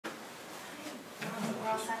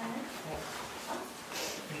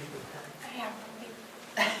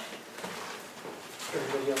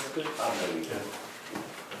good? I know you do.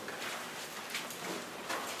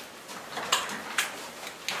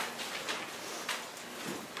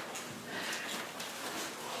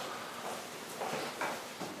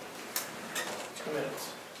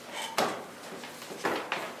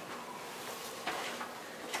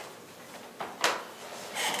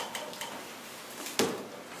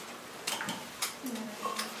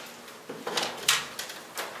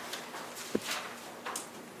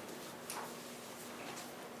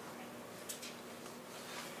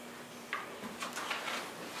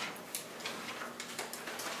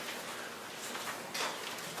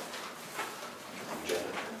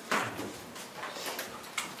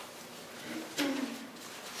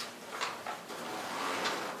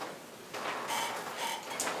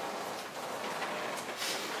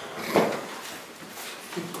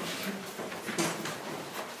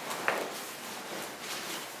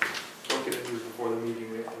 Before the meeting,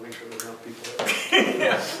 we have to make sure there's enough people there.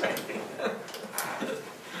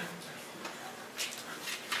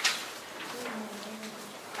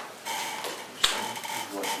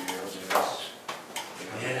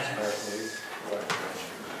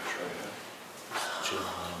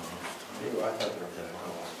 I thought they were going to go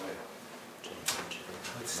all the way.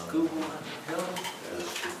 Let's Google on the hill.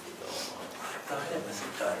 I thought it was a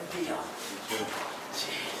done deal.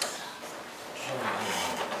 Jeez.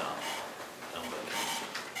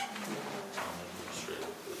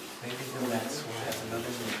 Maybe the Mets will have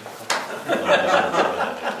another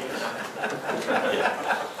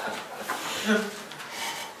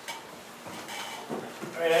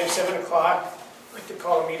All right, item 7 o'clock. I'd like to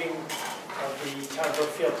call a meeting of the Town of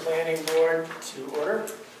Brookfield Planning Board to order.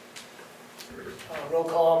 Roll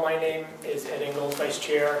call, my name is Ed Engel, Vice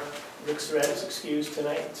Chair. Rick Surratt is excused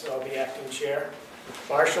tonight, so I'll be acting chair.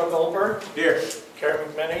 Marshall Goldberg. Here. Karen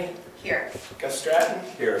McMenny. Here. Gus Stratton.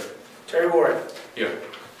 Here. Terry Ward. Here.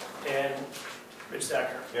 And Rich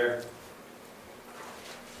Zacher. Here.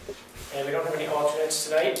 And we don't have any alternates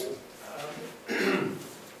tonight.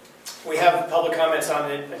 We have public comments on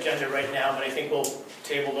the agenda right now, but I think we'll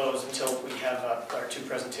table those until we have our two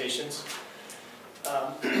presentations.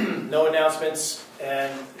 No announcements,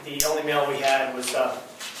 and the only mail we had was the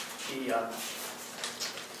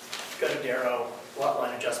Guttadero lot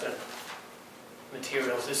line adjustment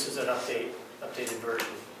materials. This is an updated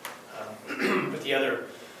version, but the other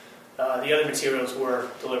materials were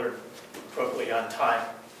delivered appropriately on time.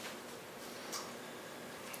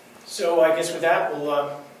 So I guess with that,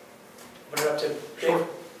 we'll put it up to Dave. Sure.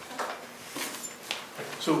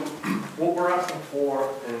 So what we're asking for,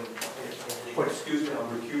 and excuse me,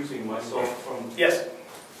 I'm recusing myself from. Yes.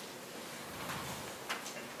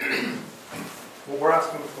 What we're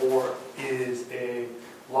asking for is a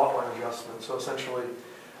lot line adjustment. So essentially,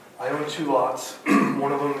 I own two lots.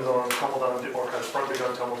 One of them is on Tumbledown, or has frontage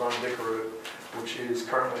on Tumbledown Dick Road, which is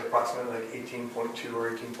currently approximately like 18.2 or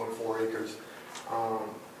 18.4 acres.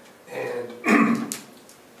 And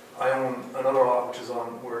I own another lot which is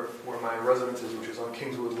on where my residence is, which is on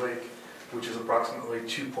Kingswood Lake, which is approximately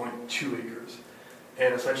 2.2 acres.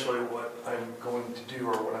 And essentially what I'm going to do,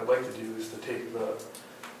 or what I'd like to do, is to take the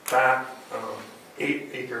back 8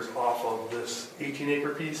 acres off of this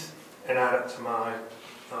 18-acre piece and add it to my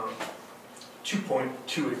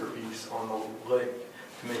 2.2-acre piece on the lake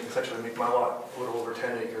to essentially make my lot a little over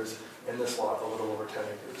 10 acres and this lot a little over 10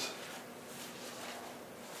 acres.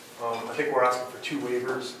 I think we're asking for 2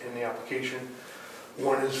 waivers in the application.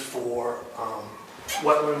 One is for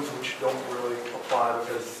wetlands, which don't really apply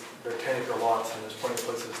because they're 10-acre lots and there's plenty of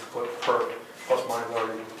places to put perk, plus mine's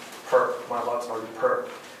already perk, my lot's already perk.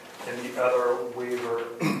 And the other waiver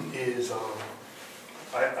is,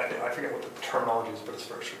 I forget what the terminology is, but it's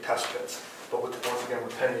for test pits. But once again,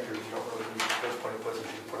 with 10 acres, you don't really need, there's plenty of places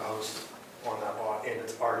you can put a house on that lot, and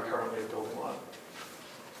it's already currently a building lot.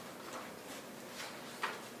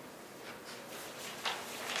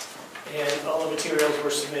 And all the materials were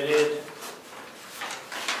submitted,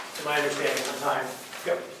 to my understanding, on time.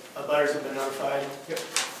 Yep. Butters have been notified. Yep.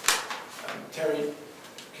 Terry,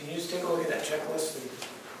 can you just take a look at that checklist and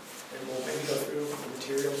we'll maybe go through the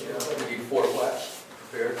materials? Yeah, we need 4 flats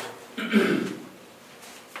prepared.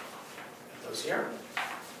 Those here.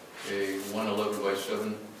 A 111 by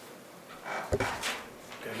 7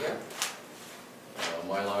 Good here.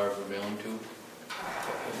 Mylar for mailing tube.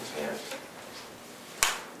 Here.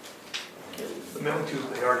 The mailing tubes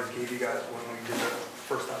they already gave you guys when we did the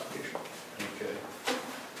first application. Okay.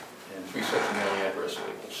 And 3 sets of mailing address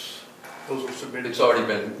labels. Those were submitted. It's already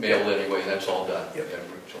been mailed anyway, that's all done. Yep. Yeah,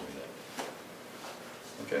 Rick told me that.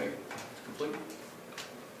 Okay, it's complete.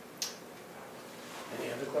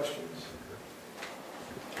 Any other questions?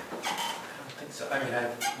 think so. I mean,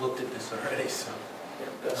 I've looked at this already, so Yeah,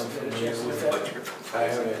 that's I'm a good familiar chance with with what that. you're I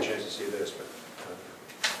haven't had a chance to see this, but.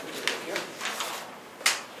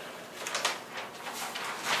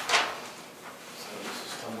 So this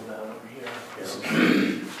is tumble down over here. This is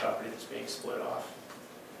the property that's being split off.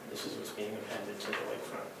 This is what's being appended to the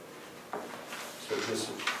lakefront. So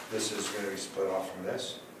this is going to be split off from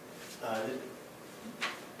this?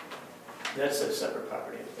 That's a separate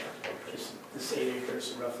property up there. This 8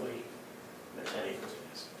 acres, roughly, or 10 acres, I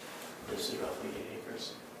guess. This is roughly 8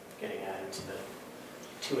 acres, getting added to the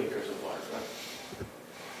 2 acres of waterfront.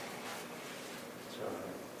 So,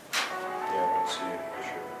 yeah, I don't see an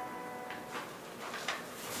issue.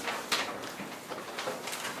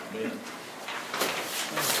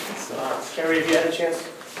 Carrie, have you had a chance?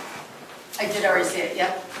 I did already see it,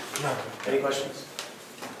 yep. No. Any questions?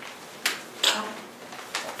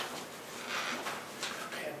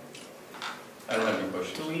 Okay. I don't have any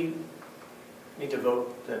questions. Do we need to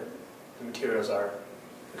vote that the materials are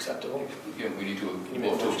acceptable? Yeah, we need to Can you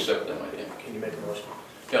make a vote to motion? accept them, I think. Can you make a motion?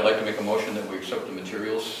 Yeah, I'd like to make a motion that we accept the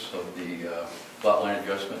materials of the lot line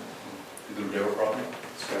adjustment, the Goodell property.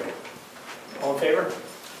 Second. All in favor?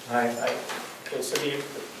 Aye. Aye. Okay, so the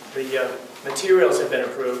materials have been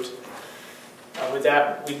approved. With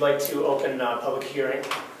that, we'd like to open a public hearing.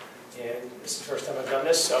 And this is the first time I've done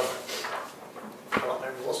this, so follow my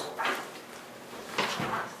rules.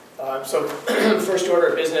 So first order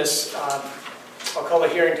of business, I'll call the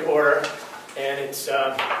hearing to order, and it's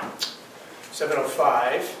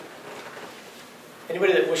 7:05.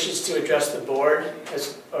 Anybody that wishes to address the board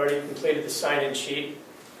has already completed the sign-in sheet.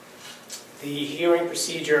 The hearing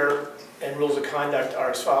procedure and rules of conduct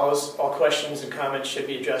are as follows. All questions and comments should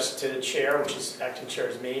be addressed to the chair, which is acting chair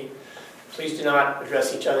is me. Please do not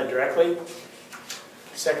address each other directly.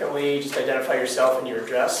 Secondly, just identify yourself and your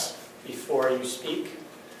address before you speak,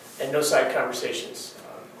 and no side conversations,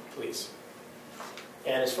 please.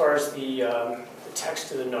 And as far as the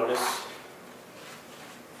text of the notice,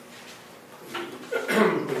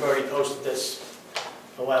 we've already posted this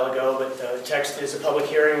a while ago, but the text is: a public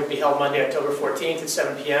hearing will be held Monday, October 14th at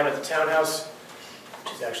 7 p.m. at the Townhouse,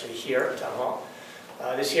 which is actually here at Town Hall.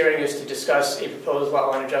 This hearing is to discuss a proposed lot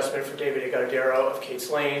line adjustment for David Agardero of Cates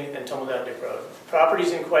Lane and Tumbledown Dick Road.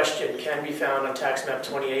 Properties in question can be found on Tax Map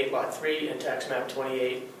 28, Lot 3, and Tax Map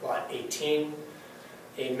 28, Lot 18.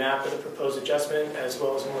 A map of the proposed adjustment, as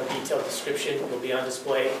well as a more detailed description, will be on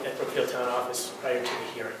display at Brookfield Town Office prior to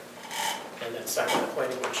the hearing. And that's signed by the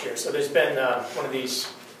planning board chair. So there's been one of these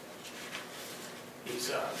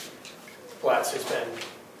plats has been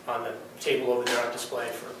on the table over there on display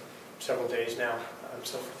for several days now.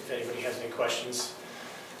 So if anybody has any questions,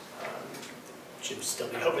 it should still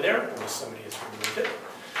be over there unless somebody has removed it.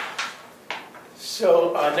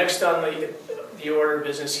 So next on the order of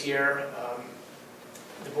business here,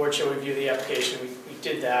 the board shall review the application. We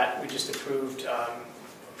did that. We just approved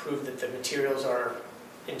that the materials are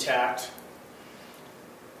intact.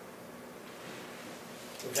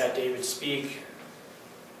 We've had David speak.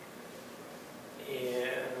 And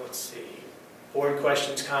let's see, board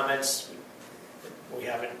questions, comments. We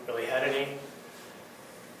haven't really had any.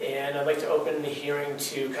 And I'd like to open the hearing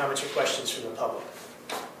to comments or questions from the public.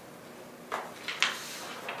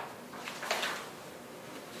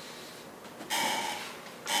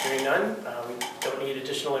 Hearing none, we don't need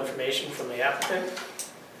additional information from the applicant.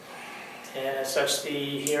 And as such, the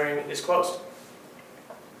hearing is closed.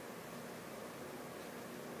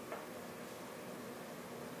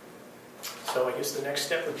 So I guess the next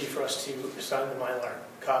step would be for us to sign the Mylar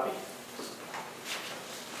copy.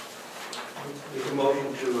 Make a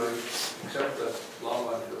motion to accept the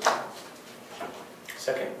lot line adjustment.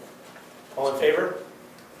 Second. All in favor?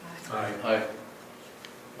 Aye. Aye.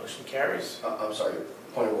 Motion carries. I'm sorry,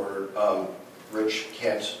 point of order. Rich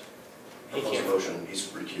can't He propose a can't. motion, he's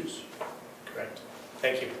recused. Correct.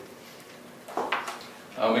 Thank you.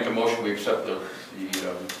 I'll make a motion, we accept the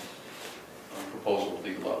proposal of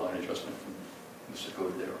the lot line adjustment from Mr.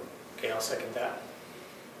 Goodell. Okay, I'll second that.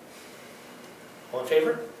 All in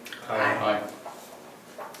favor? Aye.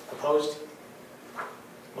 Opposed?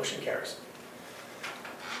 Motion carries.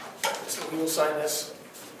 So we will sign this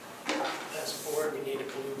as a board. We need a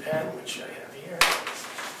blue pen, which I have here.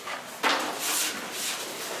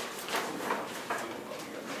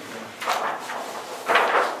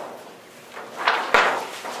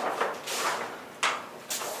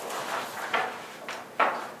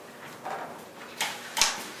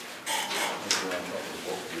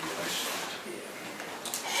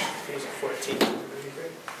 Page 14. Would be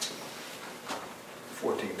great.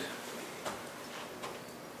 14th.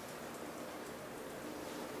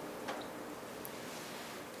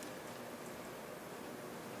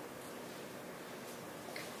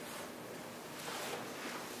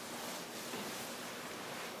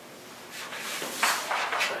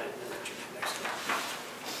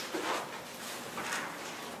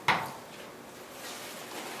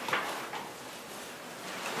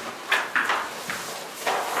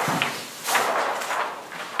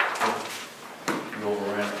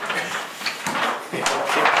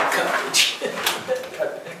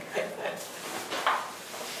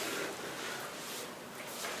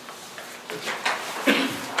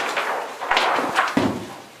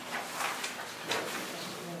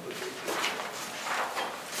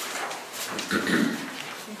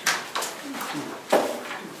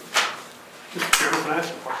 Mr. Chairman, can I ask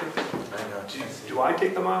a question? I know. Do I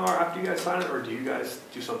take the Mylar after you guys sign it, or do you guys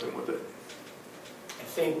do something with it? I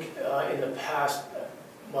think in the past,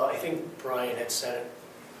 well, I think Brian had sent it,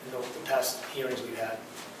 the past hearings we've had,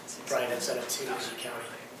 Brian had sent it to the county.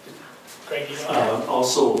 Greg, you know?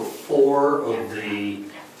 Also, 4 of the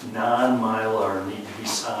non-Mylar need to be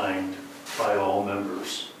signed by all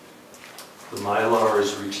members. The Mylar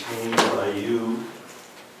is retained by you,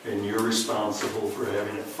 and you're responsible for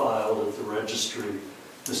having it filed at the registry.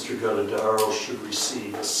 Mr. Guttadaro should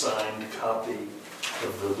receive a signed copy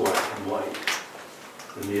of the black and white.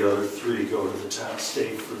 And the other 3 go to the town,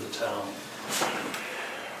 state for the town.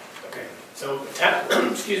 Okay, so the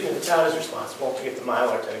town, excuse me, the town is responsible to get the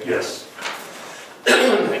Mylar to the county. Yes.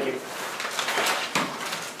 Thank you.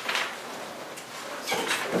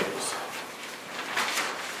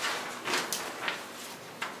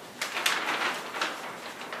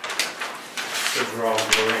 Says we're all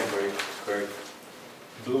blue ink, right? Correct.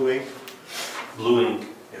 Blue ink? Blue ink,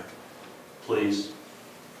 Yeah. please.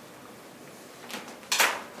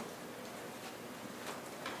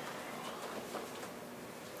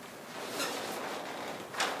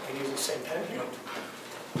 Can you use the same pen?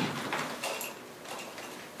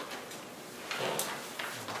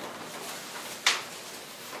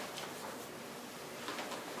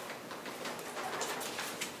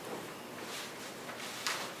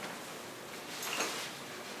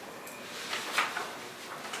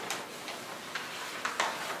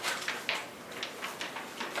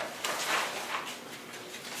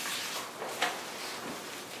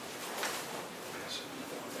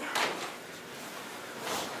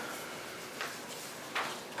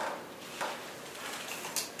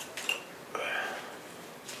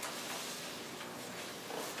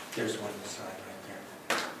 There's one to sign right there.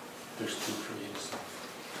 There's 2 for you to sign.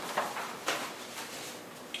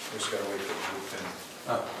 Just gotta wait for the blue pen.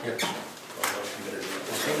 Oh, here. Well, you better do I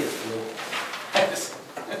this. think it's blue. I just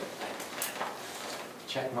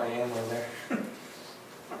check my ammo there.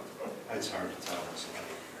 It's hard to tell. It's like,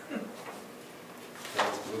 well,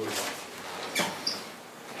 it's blue.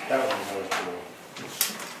 That one was blue.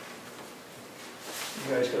 You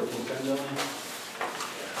guys got a blue pen down there?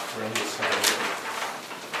 We're on this side.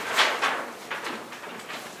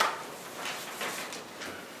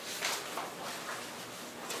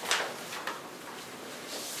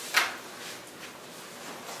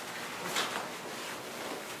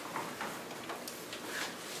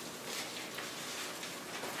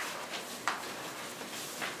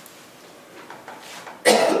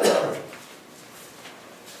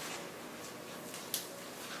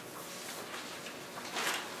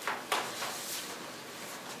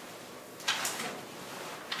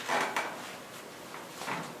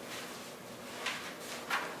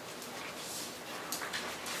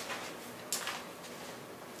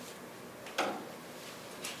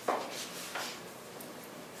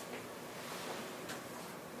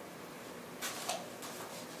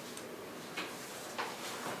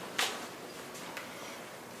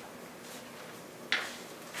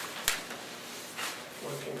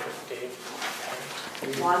 Looking for Dave.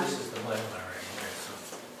 One. This is the Mylar right here, so.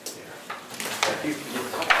 Yeah. You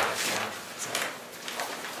cut that, yeah.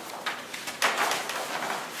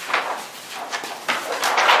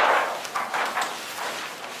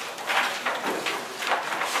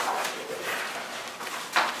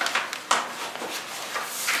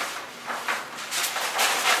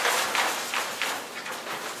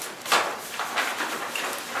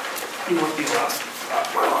 You want the last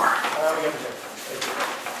Mylar? We have it there. Thank you.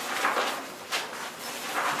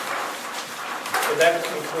 So that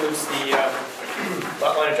concludes the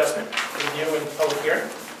lot line adjustment review and public hearing.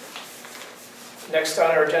 Next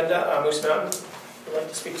on our agenda, Moose Mountain would like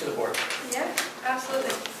to speak to the board. Yeah,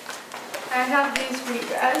 absolutely. I have these for you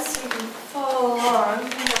guys so you can follow along.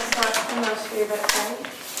 That's not the most favorite thing.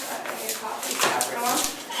 But I need a copy for everyone.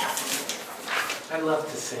 I love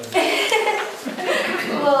to sing.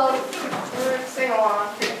 Well, we're sing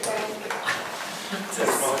along thing. Thank you.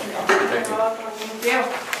 You're welcome. Thank you.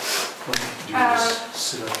 Do you just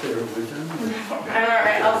sit up there with them? I'm all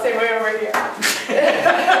right. I'll stay way over here.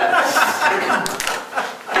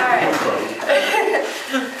 All right.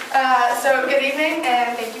 So good evening,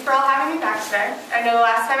 and thank you for all having me back today. I know the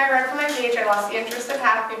last time I read from my page, I lost the interest of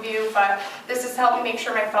half of you, but this has helped me make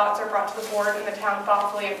sure my thoughts are brought to the board and the town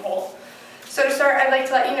thoughtfully and whole. So to start, I'd like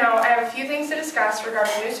to let you know I have a few things to discuss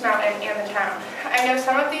regarding Moose Mountain and the town. I know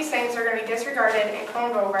some of these things are going to be disregarded and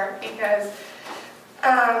combed over because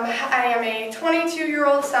I am a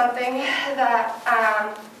 22-year-old something that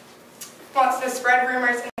wants to spread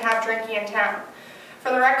rumors and have drinking in town. For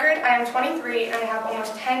the record, I am 23 and I have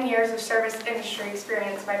almost 10 years of service industry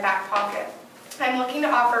experience in my back pocket. I'm looking to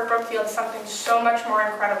offer Brookfield something so much more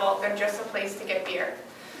incredible than just a place to get beer.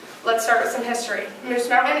 Let's start with some history. Moose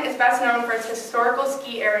Mountain is best known for its historical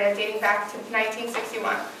ski area dating back to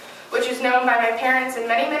 1961, which is known by my parents and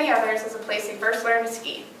many, many others as a place they first learned to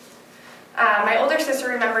ski. My older sister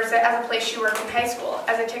remembers it as a place she worked in high school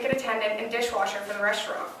as a ticket attendant and dishwasher for the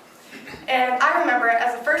restaurant. And I remember it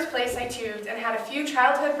as the first place I tubed and had a few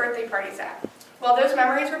childhood birthday parties at. Well, those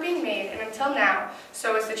memories were being made, and until now,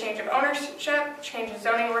 so is the change of ownership, change of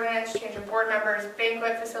zoning ordinance, change of board members,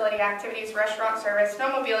 banquet facility activities, restaurant service,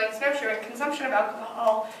 snowmobiling, snowshoeing, consumption of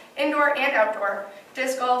alcohol, indoor and outdoor,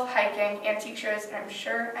 disc golf, hiking, antique shows, and I'm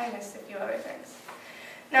sure I missed a few other things.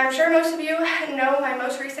 Now, I'm sure most of you know my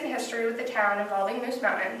most recent history with the town involving Moose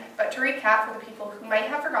Mountain, but to recap for the people who might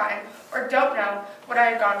have forgotten or don't know what I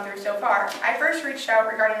have gone through so far, I first reached out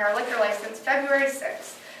regarding our liquor license February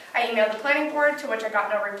 6th. I emailed the planning board, to which I got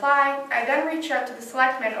no reply. I then reached out to the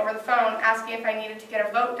selectmen over the phone, asking if I needed to get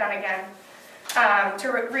a vote done again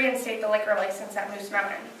to reinstate the liquor license at Moose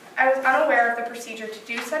Mountain. I was unaware of the procedure to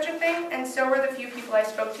do such a thing, and so were the few people I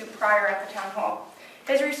spoke to prior at the town hall.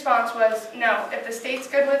 His response was, no, if the state's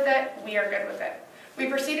good with it, we are good with it. We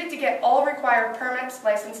proceeded to get all required permits,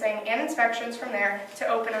 licensing, and inspections from there to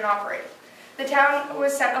open and operate. The town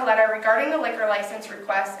was sent a letter regarding the liquor license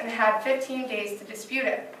request and had 15 days to dispute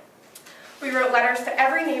it. We wrote letters to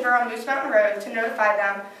every neighbor on Moose Mountain Road to notify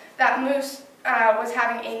them that Moose was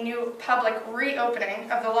having a new public reopening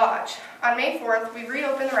of the lodge. On May 4th, we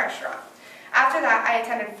reopened the restaurant. After that, I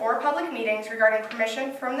attended 4 public meetings regarding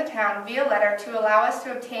permission from the town via letter to allow us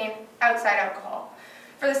to obtain outside alcohol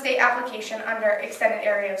for the state application under extended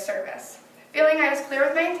area of service. Feeling I was clear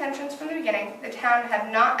with my intentions from the beginning, the town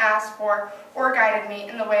had not asked for or guided me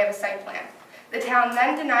in the way of a site plan. The town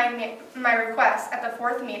then denied me my request at the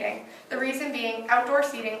 4th meeting, the reason being outdoor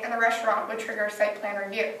seating in the restaurant would trigger site plan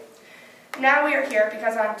review. Now we are here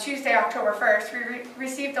because on Tuesday, October 1st, we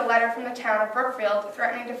received a letter from the town of Brookfield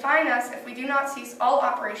threatening to fine us if we do not cease all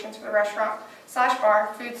operations for the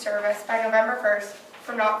restaurant/bar food service by November 1st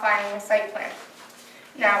for not filing a site plan.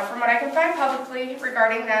 Now, from what I can find publicly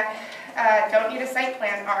regarding that don't need a site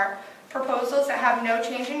plan are proposals that have no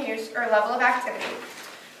change in use or level of activity,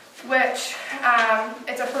 which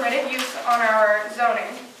it's a permitted use on our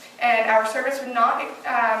zoning, and our service would not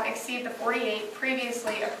exceed the 48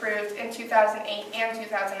 previously approved in 2008 and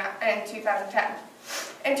 2010.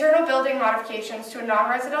 Internal building modifications to a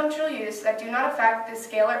non-residential use that do not affect the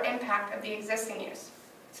scale or impact of the existing use.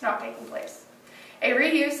 It's not taking place. A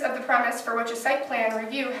reuse of the premise for which a site plan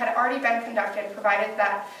review had already been conducted, provided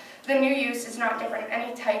that the new use is not different in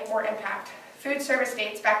any type or impact. Food service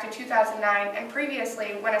dates back to 2009 and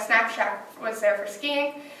previously when a snack shack was there for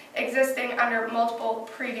skiing, existing under multiple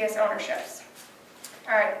previous ownerships.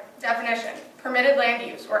 Alright, definition. Permitted land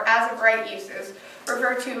use, or as of right uses,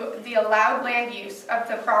 refer to the allowed land use of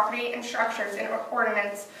the property and structures in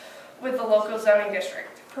ordinance with the local zoning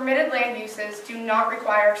district. Permitted land uses do not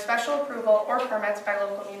require special approval or permits by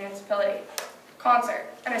local municipality. Concert,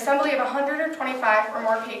 an assembly of 125 or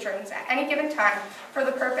more patrons at any given time for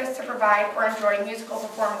the purpose to provide or enjoy musical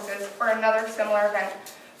performances or another similar event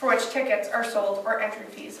for which tickets are sold or entry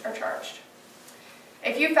fees are charged.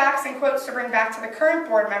 A few facts and quotes to bring back to the current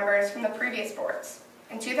board members from the previous boards.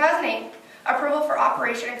 In 2008, approval for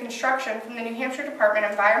operation and construction from the New Hampshire Department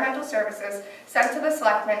of Environmental Services sent to the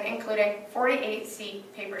selectmen, including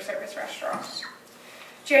 48-seat paper service restaurants.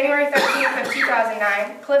 January 13th of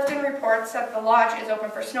 2009, Clifton reports that the lodge is open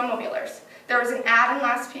for snowmobilers. There was an ad in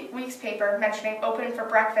last week's paper mentioning open for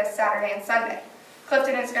breakfast Saturday and Sunday.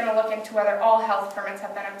 Clifton is going to look into whether all health permits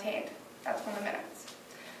have been obtained. That's from the minutes.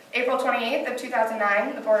 April 28th of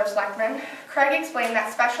 2009, the Board of Selectmen, Craig explained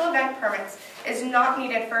that special event permits is not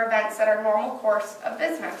needed for events that are normal course of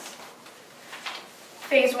business.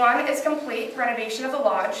 Phase 1 is complete renovation of the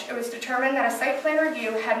lodge. It was determined that a site plan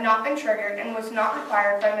review had not been triggered and was not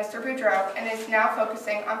required by Mr. Boudreau and is now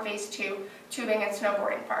focusing on Phase 2, tubing and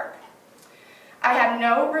snowboarding park. I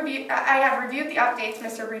have reviewed the updates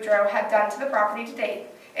Mr. Boudreau had done to the property to date,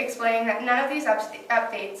 explaining that none of these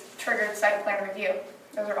updates triggered site plan review.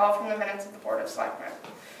 Those are all from the minutes of the Board of Selectmen.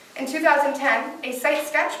 In 2010, a site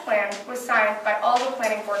sketch plan was signed by all the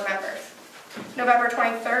planning board members. November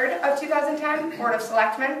 23rd of 2010, Board of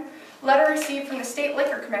Selectmen, letter received from the State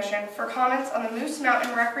Liquor Commission for comments on the Moose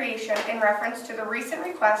Mountain Recreation in reference to the recent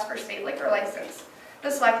request for state liquor license.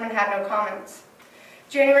 The Selectmen had no comments.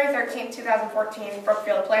 January 13th, 2014,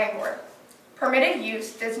 Brookfield Planning Board. Permitted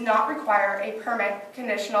use does not require a permit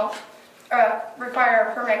conditional,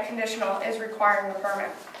 is requiring a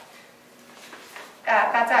permit.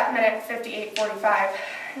 That's at minute 58:45.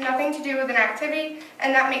 Nothing to do with an activity,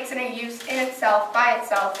 and that makes it a use in itself, by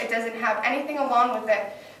itself. It doesn't have anything along with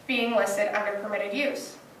it being listed under permitted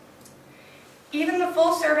use. Even the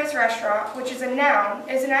full-service restaurant, which is a noun,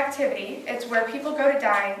 is an activity. It's where people go to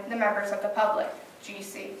dine, the members of the public,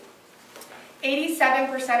 GC.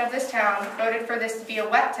 87% of this town voted for this to be a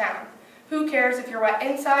wet town. Who cares if you're wet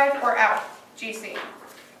inside or out, GC?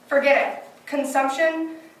 Forget it.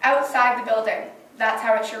 Consumption outside the building. That's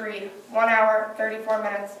how it should read. 1 hour, 34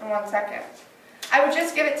 minutes, and 1 second. I would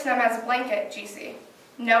just give it to them as a blanket, GC.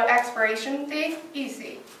 No expiration date,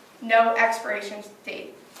 EC. No expiration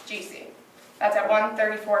date, GC. That's at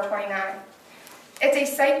 1:34:29. It's a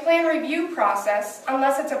site plan review process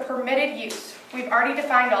unless it's a permitted use. We've already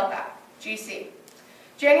defined all that, GC.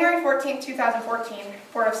 January 14, 2014,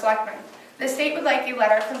 Board of Selectmen. The state would like a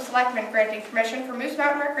letter from Selectmen granting permission for Moose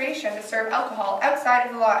Mountain Recreation to serve alcohol outside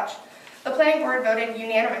of the lodge. The planning board voted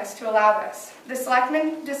unanimous to allow this. The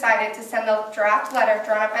Selectmen decided to send the draft letter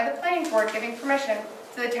drawn up by the planning board giving permission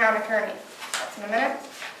to the town attorney. That's in a minute.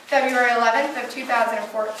 February 11th of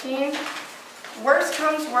 2014. Worst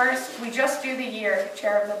comes worst, we just do the year,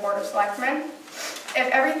 Chair of the Board of Selectmen. If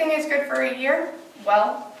everything is good for a year,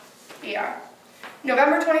 well, we are.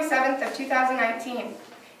 November 27th of 2019.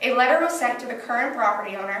 A letter was sent to the current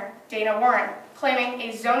property owner, Dana Warren, claiming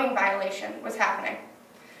a zoning violation was happening.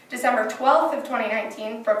 December 12th of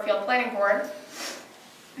 2019, Brookfield Planning Board.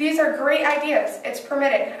 These are great ideas. It's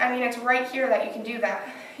permitted. I mean, it's right here that you can do that.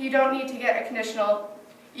 You don't need to get a conditional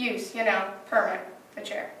use, permit, the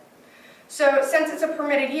chair. So since it's a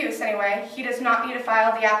permitted use anyway, he does not need to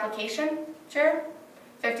file the application, Chair,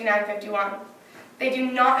 5951. They do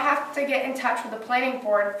not have to get in touch with the planning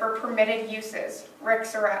board for permitted uses, Rick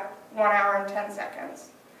Surratt, 1 hour and 10 seconds.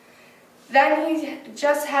 Then he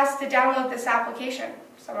just has to download this application,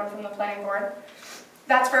 someone from the planning board.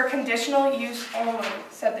 That's for conditional use only,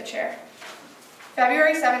 said the chair.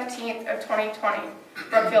 February 17th of 2020,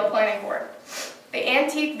 Brookfield Planning Board. The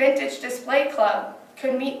Antique Vintage Display Club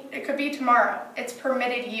it could be tomorrow. It's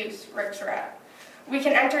permitted use, Rick Surratt. We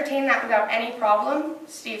can entertain that without any problem,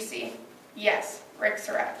 Steve C. Yes, Rick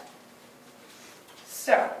Surratt.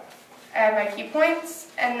 So, I have my key points,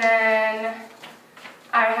 and then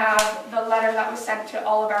I have the letter that was sent to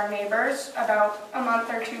all of our neighbors about a month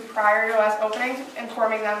or two prior to us opening,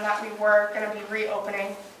 informing them that we were going to be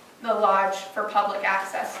reopening the lodge for public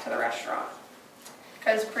access to the restaurant.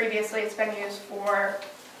 Because previously it's been used for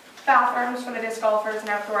bathrooms for the disc golfers and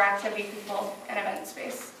outdoor activity people and event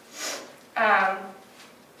space.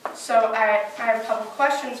 So I have a couple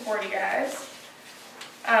questions for you guys.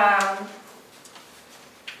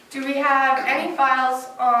 Do we have any files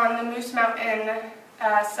on the Moose Mountain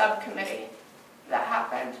subcommittee that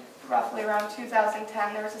happened roughly around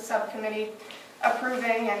 2010? There was a subcommittee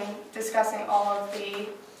approving and discussing all of the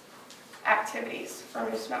activities for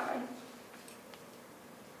Moose Mountain.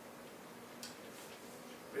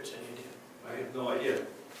 Rich, any idea? I have no idea.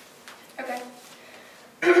 Okay.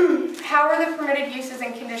 How are the permitted uses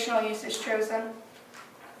and conditional uses chosen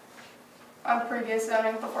on previous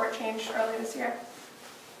zoning before it changed early this year?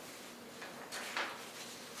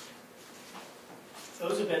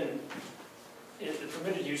 Those have been, the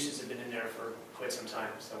permitted uses have been in there for quite some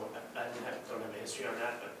time, so I don't have a history on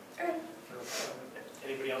that, but Okay.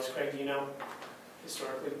 Anybody else, Craig, do you know,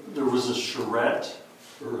 historically? There was a charrette,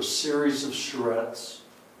 or a series of charrettes,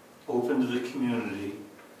 open to the community.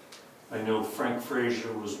 I know Frank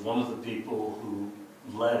Frazier was one of the people who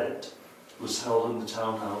led it. It was held in the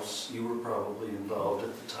townhouse. You were probably involved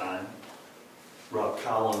at the time. Rob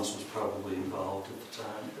Collins was probably involved at the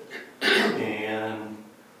time. And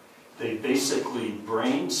they basically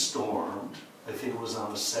brainstormed, I think it was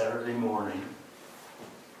on a Saturday morning,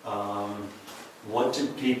 what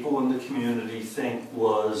did people in the community think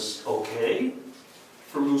was okay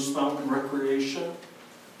for Moose Mountain Recreation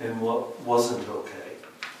and what wasn't okay.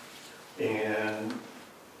 And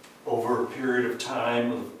over a period of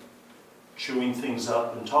time of chewing things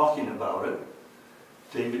up and talking about it,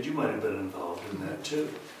 David, you might have been involved in that too.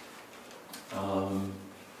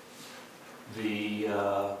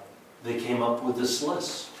 They came up with this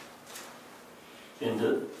list.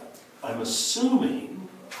 And I'm assuming,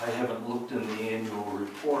 I haven't looked in the annual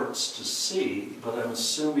reports to see, but I'm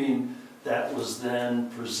assuming that was then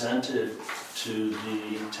presented to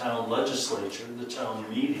the town legislature, the town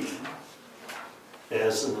meeting,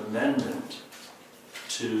 as an amendment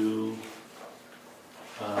to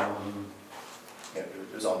Yeah,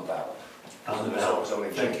 it was on the ballot. on the ballot.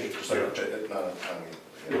 Zoning Thank change, you. just like, not a town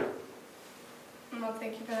meeting. Yeah. Well,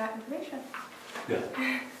 thank you for that information.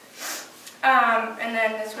 Yeah. And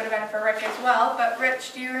then this would have been for Rick as well, but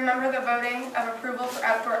Rich, do you remember the voting of approval for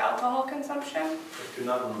outdoor alcohol consumption? I do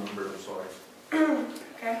not remember, I'm sorry.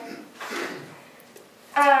 Okay.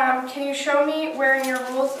 Can you show me where in your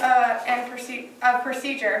rules and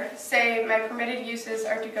procedure say my permitted uses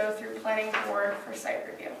are to go through planning board for site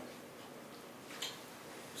review?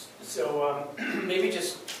 So maybe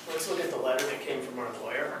just, let's look at the letter that came from our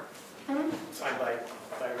lawyer, signed by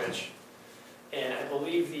Rich. And I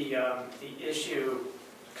believe the issue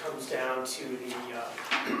comes down to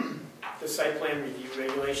the site plan review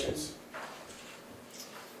regulations.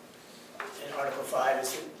 And Article 5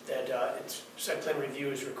 is that site plan review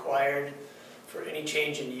is required for any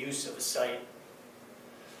change in use of a site.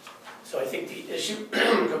 So I think the issue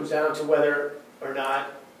comes down to whether or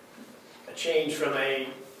not a change from a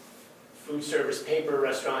food service paper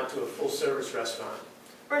restaurant to a full service restaurant.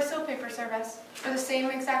 We're still paper service. We're the same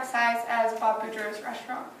exact size as Bob Boudreaux's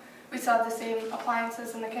restaurant. We still have the same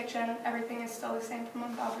appliances in the kitchen. Everything is still the same from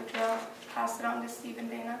when Bob Boudreaux passed it on to Steve and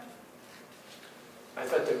Dana. I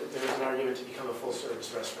thought there was an argument to become a full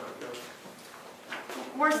service restaurant. No?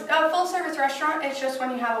 We're a full service restaurant. It's just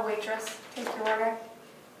when you have a waitress take your order.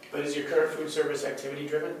 But is your current food service activity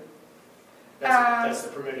driven? That's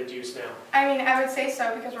the permitted use now. I mean, I would say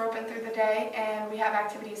so because we're open through the day and we have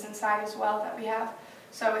activities inside as well that we have.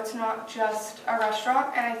 So it's not just a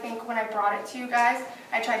restaurant, and I think when I brought it to you guys,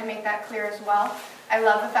 I tried to make that clear as well. I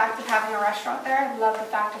love the fact of having a restaurant there, I love the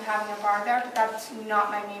fact of having a bar there, but that's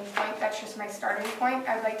not my main point, that's just my starting point.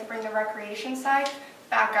 I'd like to bring the recreation side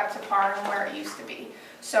back up to par and where it used to be.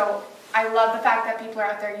 So I love the fact that people are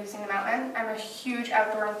out there using the mountain. I'm a huge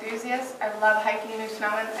outdoor enthusiast. I love hiking Moose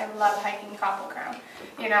Mountain, I love hiking Copple Crown,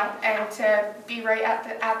 you know, and to be right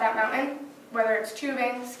at that mountain, whether it's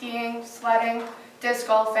tubing, skiing, sledding, disc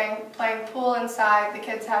golfing, playing pool inside.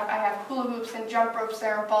 I have hula hoops and jump ropes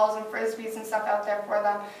there and balls and frisbees and stuff out there for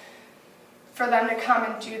them. For them to come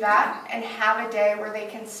and do that and have a day where they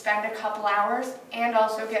can spend a couple hours and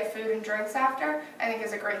also get food and drinks after, I think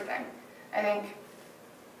is a great thing. I think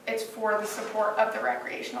it's for the support of the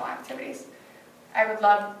recreational activities. I would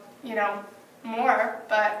love, you know, more,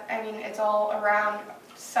 but I mean, it's all around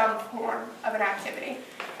some form of an activity.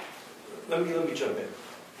 Let me jump in.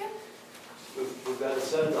 We've got a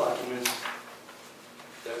set of documents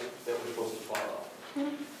that we're supposed to follow.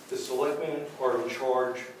 The selectmen are in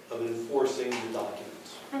charge of enforcing the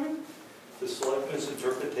documents. The selectmen's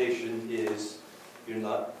interpretation is you're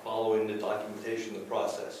not following the documentation, the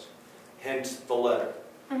process, hence the letter.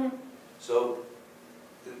 So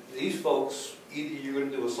these folks, either you're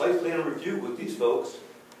going to do a site plan review with these folks,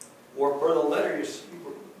 or per the letter,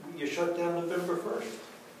 you shut down November 1st.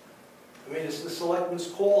 I mean, it's the selectmen's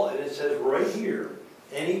call, and it says right here,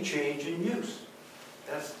 any change in use.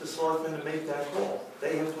 That's the selectmen to make that call.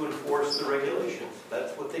 They have to enforce the regulations.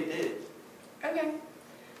 That's what they did. Okay.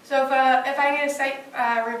 So if I need a site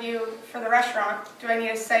review for the restaurant, do I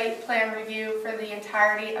need a site plan review for the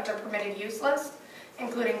entirety of the permitted use list,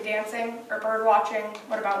 including dancing or bird watching?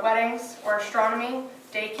 What about weddings or astronomy,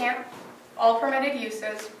 day camp? All permitted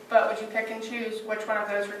uses, but would you pick and choose which one of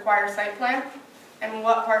those requires site plan? And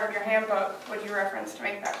what part of your handbook would you reference to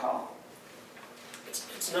make that call?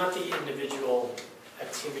 It's not the individual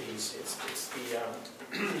activities, it's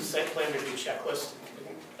the site plan review checklist.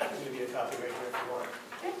 I can give you a copy right here if you want.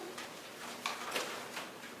 Okay.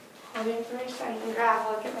 All the information I can grab,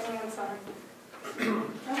 I'll get my hands on.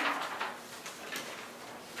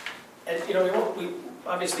 And you know, we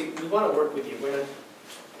obviously want to work with you. We're not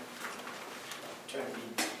trying to be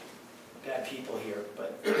bad people here,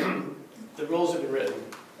 but the rules have been written,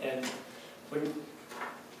 and when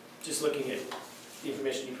just looking at the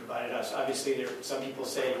information you provided us, obviously some people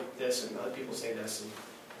say this and other people say this, and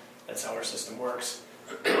that's how our system works.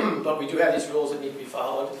 But we do have these rules that need to be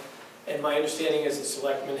followed, and my understanding is the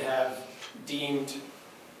selectmen have deemed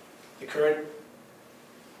the current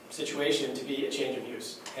situation to be a change of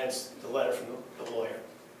use, hence the letter from the lawyer.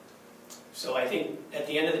 So I think at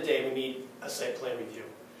the end of the day we need a site plan review.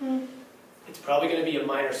 It's probably going to be a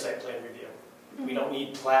minor site plan review. We don't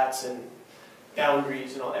need plats and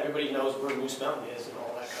boundaries and all. Everybody knows where Moose Mountain is and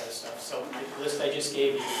all that kind of stuff. So the list I just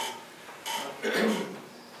gave you,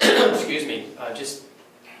 excuse me, just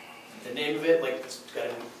the name of it, like it's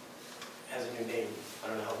has a new name. I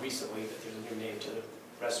don't know how recently, but there's a new name to the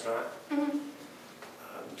restaurant.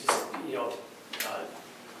 Just, you know,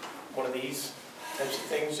 one of these types of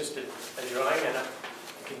things, just a drawing, and it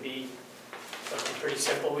can be something pretty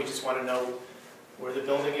simple. We just want to know where the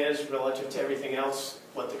building is relative to everything else,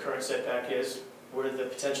 what the current setback is, where the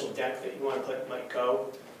potential deck that you want to put might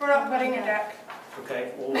go. We're not putting a deck.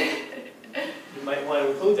 Okay, well, you might want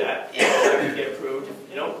to include that. Yeah. If that could get approved. If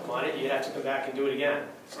you don't want it, you have to come back and do it again.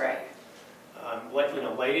 Right.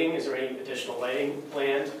 Lighting, is there any additional lighting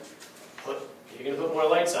planned? You're going to put more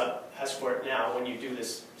lights up, ask for it now when you do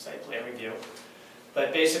this site plan review.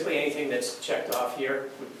 But basically anything that's checked off here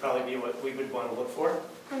would probably be what we would want to look for.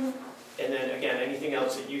 Mm-hmm. And then again, anything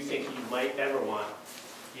else that you think you might ever want,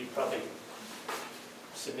 you'd probably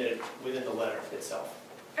submit it within the letter itself.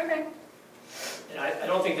 Okay. And I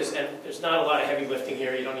don't think there's not a lot of heavy lifting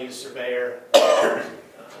here. You don't need a surveyor.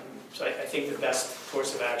 So I think the best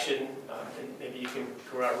course of action, and maybe you can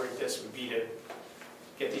corroborate this, would be to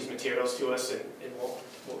get these materials to us, and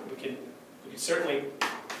we can certainly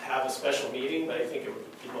have a special meeting, but I think it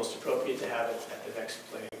would be most appropriate to have it at the next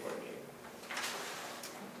planning board meeting.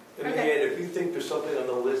 And Okay. again, if you think there's something on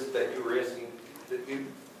the list that you were asking, that you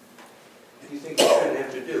think you shouldn't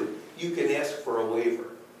have to do, you can ask for a waiver.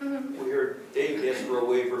 Mm-hmm. We heard Dave ask for a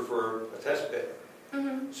waiver for a test pit.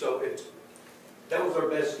 Mm-hmm. So that was our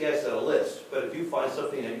best guess at a list, but if you find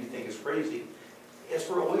something that you think is crazy, ask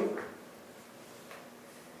for a waiver.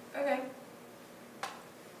 Okay.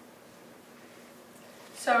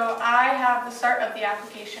 So I have the start of the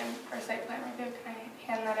application for site plan review. Can I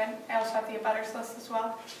hand that in? I also have the abutters list as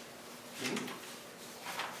well.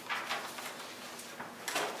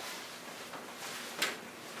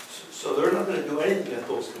 So they're not going to do anything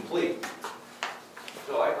until it's complete.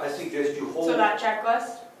 So I suggest you hold. So that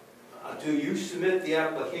checklist? Until you submit the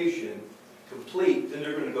application complete, then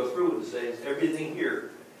they're going to go through and say, is everything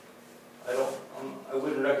here? I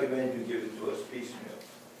wouldn't recommend you give it to us piecemeal.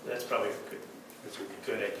 That's probably a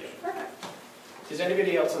good idea. Perfect. Does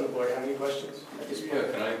anybody else on the board have any questions at this point?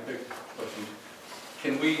 Yeah, can I make a question?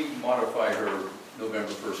 Can we modify her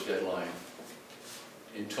November 1st deadline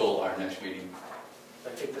until our next meeting? I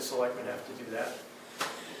think the selectmen have to do that.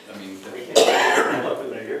 I mean, We can't come up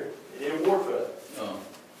with it here. They need a award for that.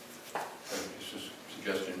 it's just a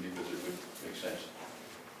suggestion because it would make sense.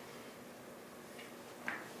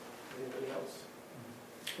 Anybody else?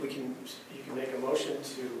 You can make a motion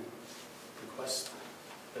to request,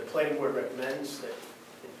 the planning board recommends that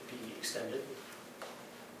it be extended.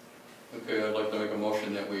 Okay, I'd like to make a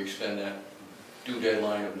motion that we extend that due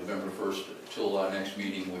deadline of November 1st till our next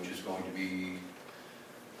meeting, which is going to be,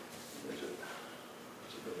 what is it?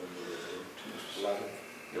 Is it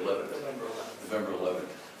November 11th? November 11th.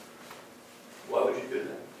 Why would you do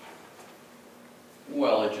that?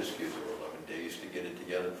 Well, it just gives her 11 days to get it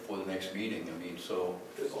together before the next meeting. I mean, so.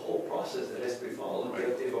 There's a whole process that has to be followed. You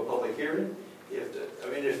have to have a public hearing. You have to,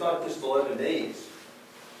 there's not just 11 days.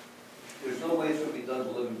 There's no way it's going to be done in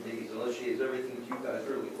 11 days unless she has everything to you guys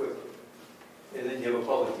really quickly. And then you have a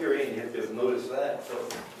public hearing and you have to notice that. So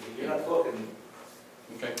you're not talking.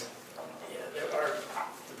 Okay. Yeah, there are,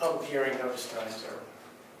 the public hearing notice times are,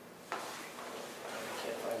 I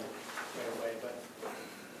can't find it right away, but.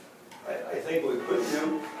 I think what we could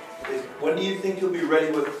do is, when do you think you'll be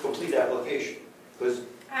ready with a complete application? Because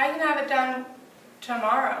I can have it done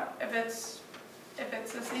tomorrow if it's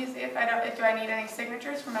this easy. If I don't, do I need any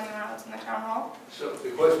signatures from anyone else in the town hall? so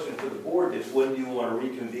the question to the board is, when do you want to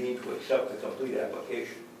reconvene to accept the complete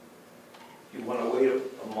application? Do you want to wait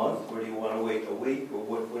a month, or do you want to wait a week, or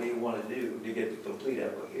what do you want to do to get the complete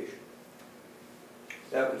application?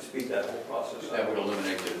 That would speed that whole process up. That would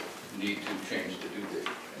eliminate the need to change the due date.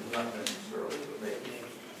 Not necessarily, but maybe.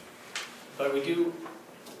 But we do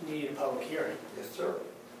need a public hearing. Yes, sir.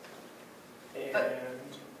 And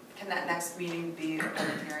Can that next meeting be a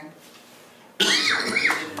public hearing?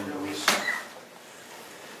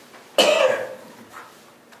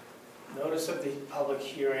 notice of the public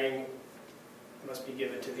hearing must be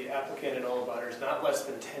given to the applicant and all abutters not less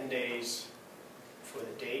than 10 days for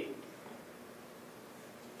the date.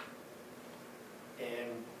 And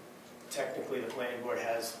technically, the planning board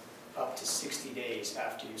has up to 60 days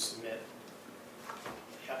after you submit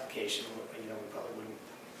the application. We probably wouldn't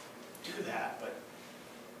do that, but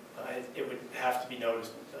it would have to be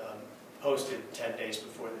noticed, posted 10 days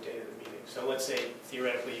before the date of the meeting. So let's say,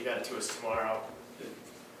 theoretically, you got it to us tomorrow.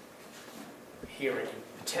 The hearing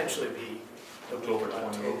could potentially be October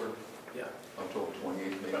 28th. Yeah. October 28th,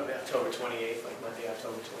 maybe. Probably October 28th, like Monday,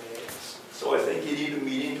 October 28th. So I think you need a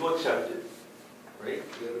meeting to accept it, right?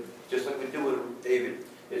 Just like we do with David,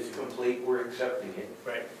 it's complete, we're accepting it.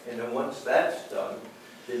 Right. And then once that's done,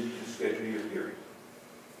 then you can schedule your hearing.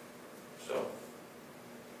 So,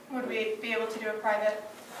 Would we be able to do a private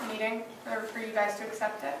meeting for you guys to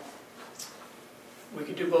accept it? We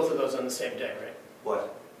could do both of those on the same day, right?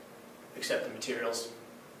 what? Accept the materials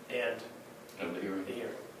and And the hearing. the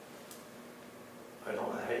hearing. I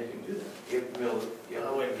don't know how you can do that. You have to,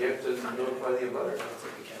 Oh, wait. you have to notify the I abutter. don't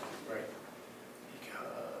think we can, right.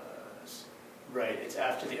 Right, it's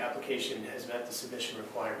after the application has met the submission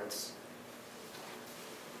requirements.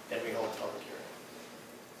 Then we hold a public hearing.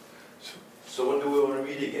 So when do we want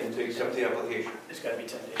to meet again to accept the application? It's got to be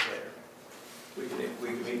 10 days later. We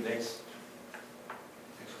can meet next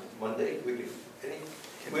Monday? We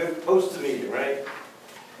have to post the meeting, right?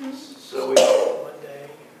 So Monday.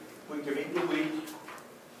 we can meet in a week.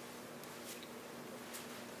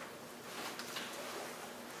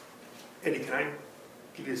 Eddie, can I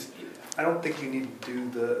give you, I don't think you need to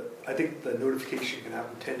do I think the notification can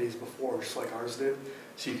happen 10 days before, just like ours did.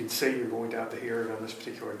 So you can say you're going to have the hearing on this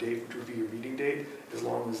particular date, which would be your meeting date, as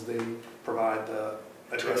long as they provide the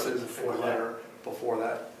addresses and a letter before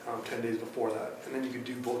that, 10 days before that. And then you could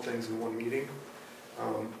do both things in one meeting,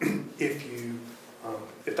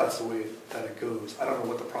 if that's the way that it goes. I don't know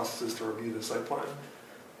what the process is to review the site plan,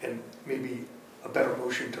 and maybe a better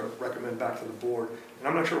motion to recommend back to the board. And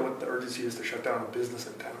I'm not sure what the urgency is to shut down a business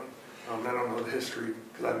in town. I don't know the history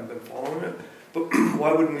because I haven't been following it. But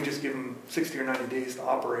why wouldn't we just give them 60 or 90 days to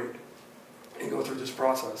operate and go through this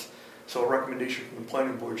process? So a recommendation from the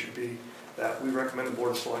planning board should be that we recommend the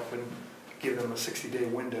Board of Selectmen give them a 60-day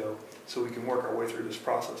window so we can work our way through this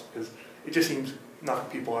process, because it just seems knocking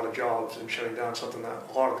people out of jobs and shutting down something that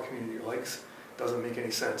a lot of the community likes doesn't make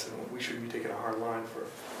any sense, and we should be taking a hard line for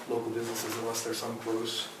local businesses unless there's some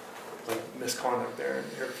gross misconduct there. And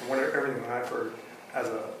from everything that I've heard as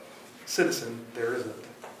a citizen, there isn't.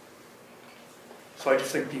 So I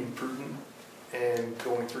just think being prudent and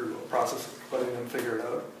going through a process of letting them figure it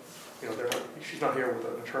out. You know, she's not here with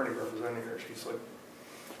an attorney representing her. She's like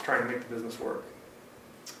trying to make the business work.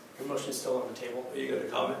 Your motion is still on the table, You got a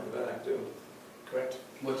comment in the back too? correct?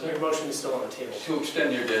 What's Your that? motion is still on the table. To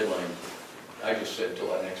extend your deadline, I just said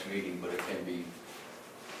till our next meeting, but it can be,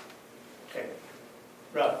 Okay.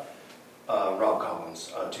 Rob? Rob Collins,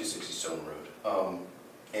 260 Stone Road.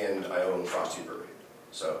 And I own Frosty Brewery.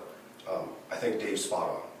 So I think Dave's spot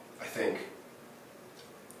on. I think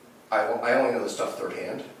I only know the stuff third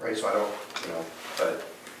hand, right? So I don't, but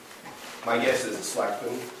my guess is the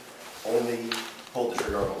selectmen only pulled the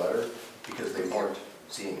trigger on the letter because they weren't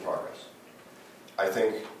seeing progress. I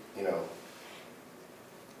think,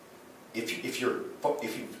 if you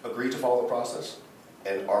agree to follow the process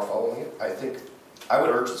and are following it, I think I would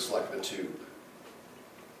urge the selectmen to,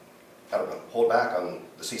 hold back on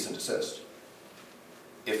the cease and desist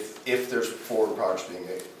if there's forward progress being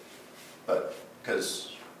made. But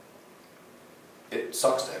because it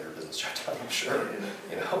sucks to have your business shut down, I'm sure.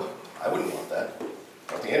 I wouldn't want that.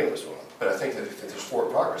 I don't think any of us would. But I think that if there's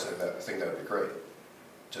forward progress, I think that would be great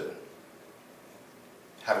to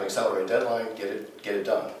have an accelerated deadline, get it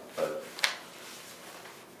done. But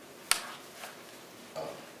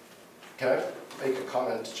can I make a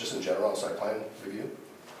comment just in general on site plan review?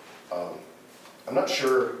 I'm not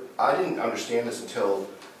sure. I didn't understand this until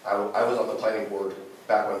I was on the planning board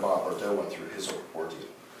back when Bob Bordeaux went through his ordeal,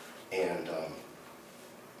 and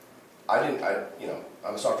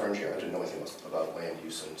I'm a software engineer. I didn't know anything about land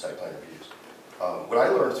use and site plan reviews. What I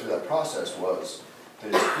learned through that process was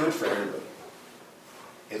that it's good for everybody.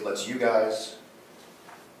 It lets you guys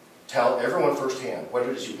tell everyone firsthand what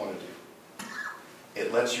it is you want to do.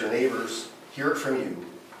 It lets your neighbors hear it from you,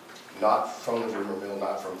 not from the rumor mill,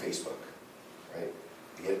 not from Facebook, right?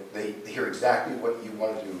 They hear exactly what you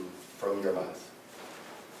want to do from your mouth.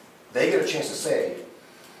 They get a chance to say,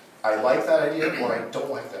 I like that idea or I don't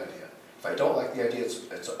like that idea. If I don't like the idea,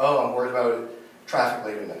 it's I'm worried about traffic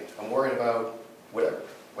late at night. I'm worried about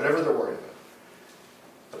whatever they're worried about.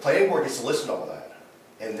 The planning board gets to listen to all that,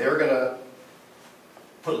 and they're going to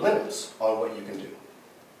put limits on what you can do.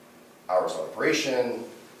 Hours of operation,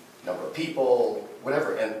 number of people,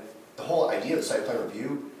 whatever. And the whole idea of the site plan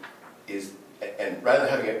review is, and rather than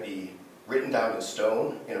having it be written down in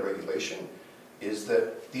stone in a regulation, is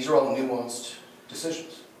that these are all nuanced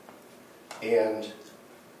decisions. And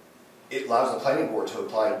it allows the planning board to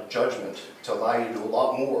apply judgment to allow you to do a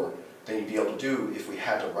lot more than you'd be able to do if we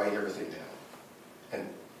had to write everything down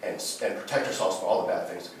and protect ourselves from all the bad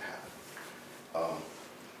things that can happen.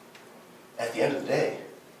 At the end of the day,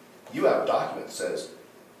 you have a document that says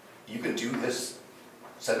you can do this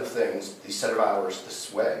set of things, these set of hours,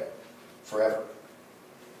 this way, forever.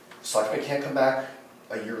 Selectmen can't come back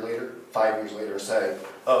a year later, 5 years later, and say,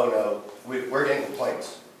 oh no, we're getting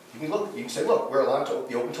complaints. You can say, look, we're allowed to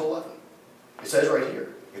be open till 11. It says right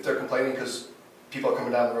here, if they're complaining because people are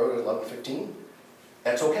coming down the road at 11:15,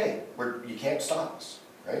 that's okay. You can't stop us,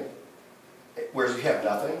 right? Whereas if you have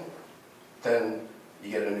nothing, then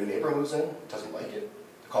you get a new neighbor moves in, doesn't like it,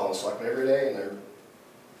 they're calling the selectmen every day, and they're,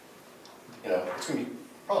 it's going to be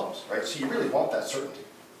problems, right? So you really want that certainty.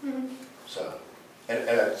 Mm-hmm. So, and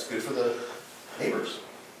it's good for the neighbors.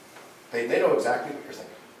 They know exactly what you're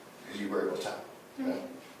thinking, because you were able to tell. You know?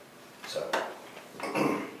 So.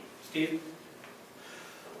 Steve?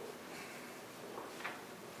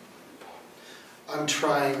 I'm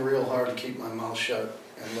trying real hard to keep my mouth shut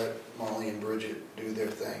and let Molly and Bridget do their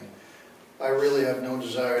thing. I really have no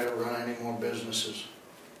desire to run any more businesses.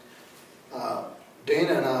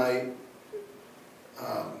 Dana and I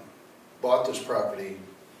bought this property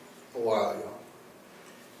a while ago,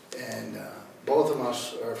 and both of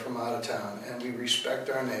us are from out of town, and we respect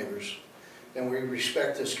our neighbors, and we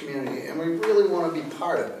respect this community, and we really want to be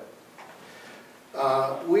part of it.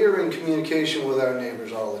 We are in communication with our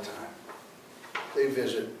neighbors all the time. They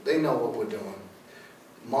visit, they know what we're doing.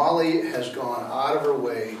 Molly has gone out of her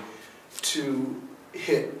way to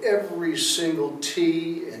hit every single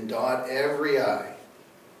T and dot every I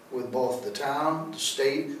with both the town, the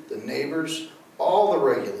state, the neighbors, all the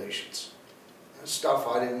regulations. That's stuff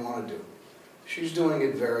I didn't want to do. She's doing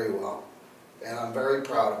it very well, and I'm very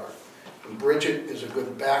proud of her. And Bridget is a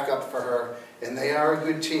good backup for her, and they are a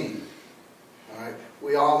good team. All right?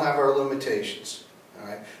 We all have our limitations. All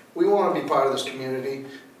right? We want to be part of this community.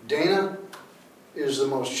 Dana is the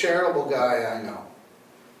most charitable guy I know.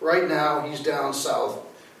 Right now, he's down south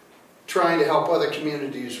trying to help other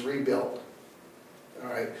communities rebuild. All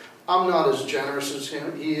right? I'm not as generous as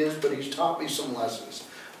he is, but he's taught me some lessons.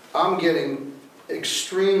 I'm getting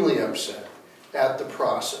extremely upset at the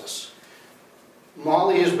process.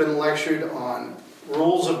 Molly has been lectured on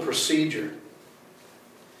rules of procedure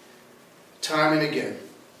time and again.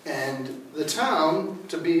 And the town,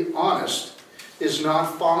 to be honest, is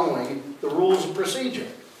not following the rules of procedure.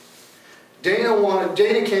 Dana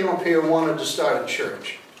came up here and wanted to start a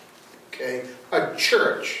church. Okay? A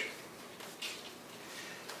church.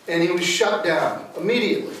 And he was shut down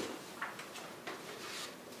immediately.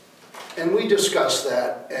 And we discussed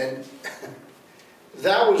that, and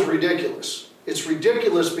that was ridiculous. It's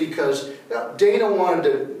ridiculous because Dana wanted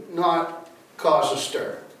to not cause a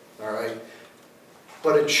stir, all right?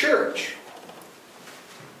 But a church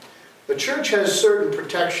has certain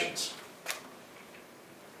protections.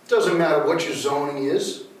 Doesn't matter what your zoning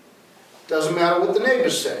is. Doesn't matter what the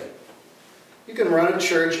neighbors say. You can run a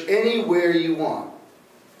church anywhere you want.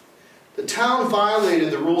 The town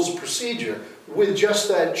violated the rules of procedure with just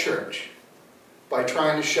that church by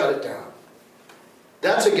trying to shut it down.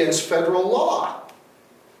 That's against federal law.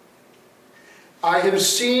 I have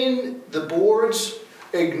seen the boards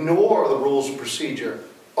ignore the rules of procedure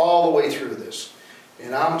all the way through this.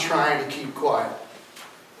 And I'm trying to keep quiet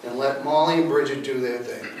and let Molly and Bridget do their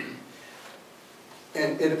thing.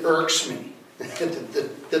 And it irks me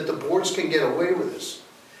that the boards can get away with this.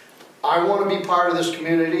 I want to be part of this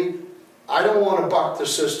community. I don't want to buck the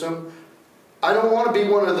system. I don't want to be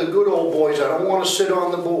one of the good old boys. I don't want to sit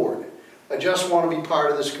on the board. I just want to be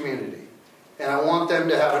part of this community. And I want them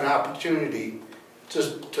to have an opportunity to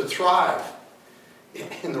thrive.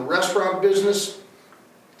 In the restaurant business,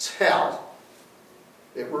 it's hell.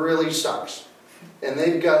 It really sucks. And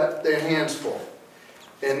they've got their hands full.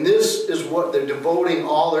 And this is what they're devoting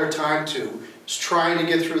all their time to, is trying to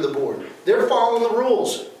get through the board. They're following the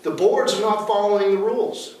rules. The board's not following the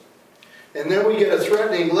rules. And then we get a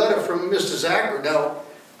threatening letter from Mr. Zacher. Now,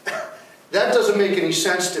 that doesn't make any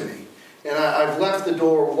sense to me. And I've left the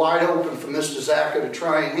door wide open for Mr. Zacher to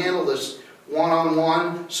try and handle this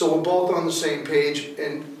one-on-one, so we're both on the same page,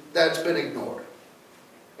 and that's been ignored.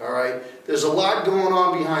 All right? There's a lot going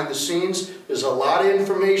on behind the scenes. There's a lot of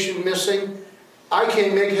information missing. I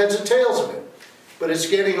can't make heads or tails of it, but it's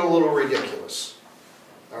getting a little ridiculous.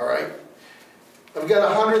 All right? I've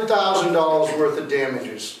got $100,000 worth of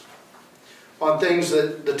damages on things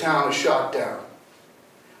that the town has shot down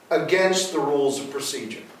against the rules of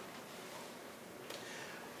procedure.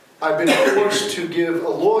 I've been forced to give a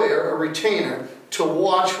lawyer a retainer to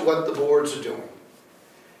watch what the boards are doing.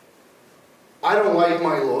 I don't like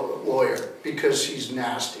my lawyer because he's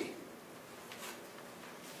nasty.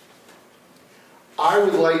 I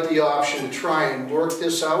would like the option to try and work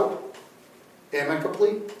this out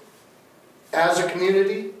amicably as a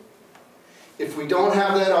community. If we don't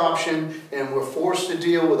have that option and we're forced to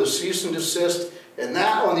deal with a cease and desist, and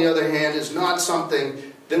that, on the other hand, is not something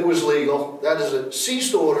that was legal. That is a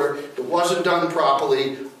ceased order. It wasn't done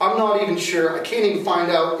properly. I'm not even sure. I can't even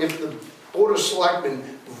find out if the Board of Selectmen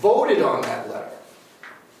voted on that letter.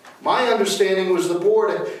 My understanding was the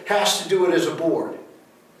board has to do it as a board.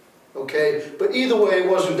 Okay? But either way, it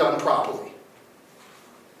wasn't done properly.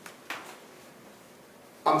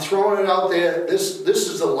 I'm throwing it out there. This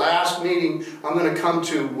is the last meeting I'm going to come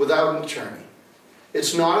to without an attorney.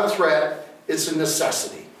 It's not a threat. It's a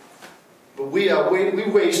necessity. But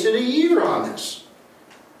we wasted a year on this.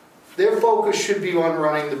 Their focus should be on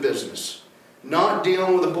running the business, not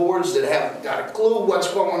dealing with the boards that haven't got a clue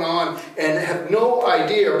what's going on and have no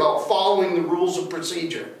idea about following the rules of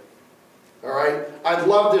procedure. All right? I'd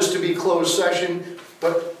love this to be closed session,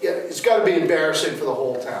 but it's got to be embarrassing for the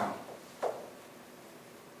whole town.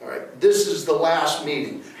 All right? This is the last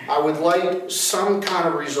meeting. I would like some kind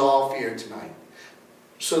of resolve here tonight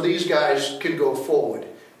so these guys can go forward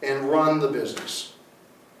and run the business.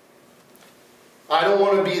 I don't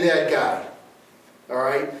want to be that guy. All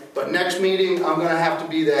right? But next meeting, I'm going to have to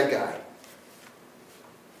be that guy.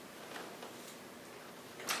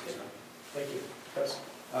 Thank you. Chris?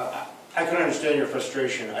 I can understand your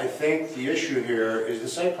frustration. I think the issue here is the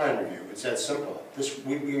site plan review. It's that simple.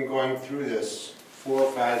 We've been going through this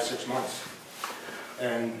 4, 5, 6 months.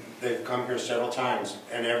 And they've come here several times,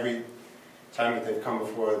 and every time that they've come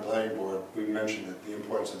before the planning board, we've mentioned the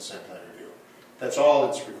importance of the site plan review. That's all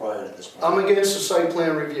that's required at this point. I'm against the site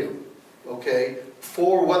plan review, okay,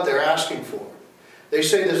 for what they're asking for. They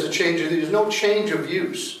say there's no change of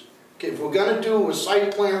use. Okay, if we're going to do a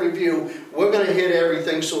site plan review, we're going to hit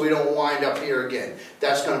everything so we don't wind up here again.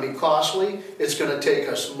 That's going to be costly. It's going to take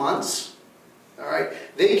us months. All right?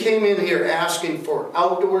 They came in here asking for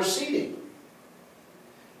outdoor seating.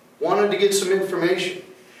 Wanted to get some information.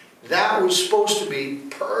 That was supposed to be,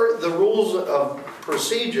 per the rules of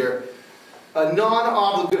procedure, a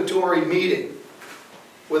non-obligatory meeting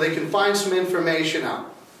where they can find some information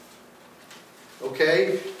out.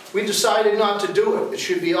 Okay? We decided not to do it. It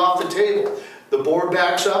should be off the table. The board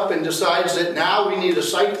backs up and decides that now we need a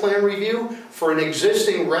site plan review for an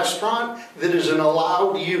existing restaurant that is an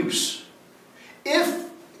allowed use. If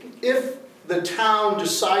the town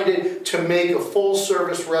decided to make a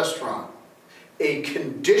full-service restaurant a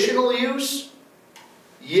conditional use,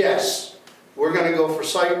 yes, we're going to go for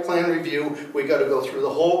site plan review. We've got to go through the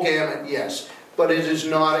whole gamut, yes. But it is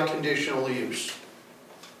not a conditional use.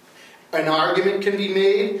 An argument can be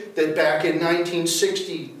made that back in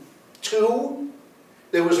 1962,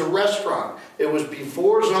 there was a restaurant. It was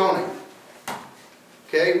before zoning.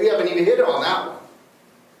 Okay, we haven't even hit on that one.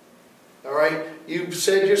 All right, you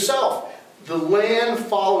said yourself, the land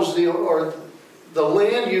follows the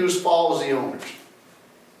land use follows the owners.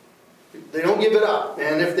 They don't give it up,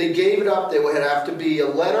 and if they gave it up, there would have to be a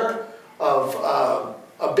letter of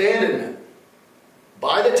abandonment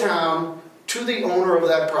by the town to the owner of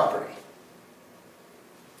that property.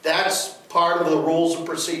 That's part of the rules of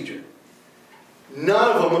procedure.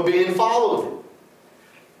 None of them are being followed.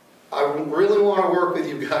 I really want to work with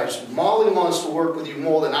you guys. Molly wants to work with you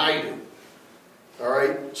more than I do. All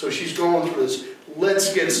right? So she's going through this.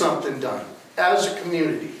 Let's get something done as a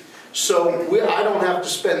community. So I don't have to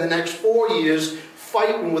spend the next 4 years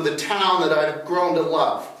fighting with a town that I've grown to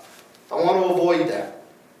love. I want to avoid that.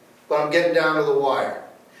 But I'm getting down to the wire.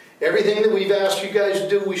 Everything that we've asked you guys to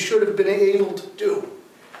do, we should have been able to do.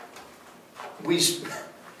 We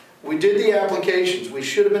did the applications. We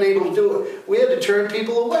should have been able to do it. We had to turn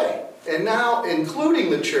people away. And now,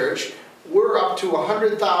 including the church, we're up to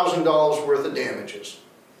 $100,000 worth of damages.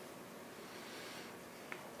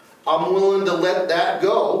 I'm willing to let that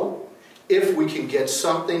go if we can get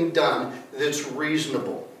something done that's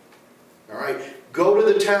reasonable. All right? Go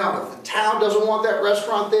to the town. If the town doesn't want that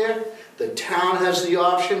restaurant there, the town has the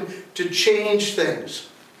option to change things.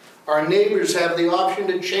 Our neighbors have the option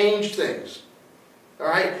to change things. All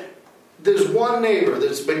right? There's one neighbor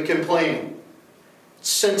that's been complaining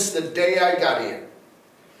since the day I got here.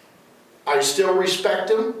 I still respect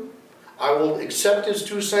him. I will accept his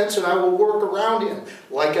 2 cents and I will work around him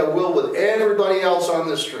like I will with everybody else on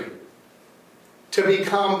the street to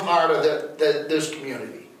become part of this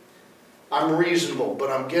community. I'm reasonable, but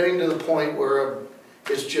I'm getting to the point where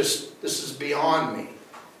it's just, this is beyond me.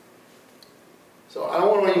 So I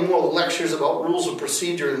don't want any more lectures about rules of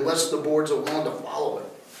procedure unless the boards are willing to follow it.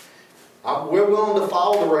 We're willing to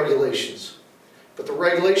follow the regulations. But the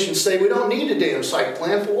regulations say we don't need a damn site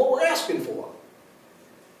plan for what we're asking for.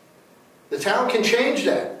 The town can change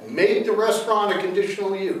that. Make the restaurant a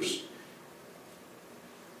conditional use.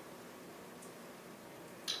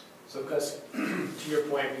 So Gus, to your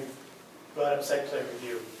point, we brought up site plan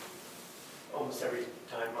review almost every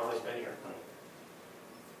time Molly's been here.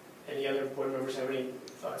 Any other board members have any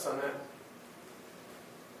thoughts on that?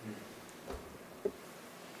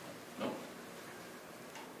 No.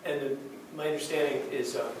 And my understanding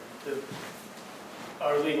is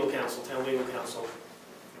our legal counsel, town legal counsel,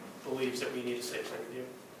 believes that we need a site plan review.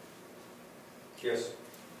 Yes.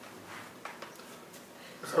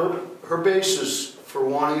 Her basis for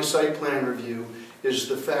wanting a site plan review is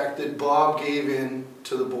the fact that Bob gave in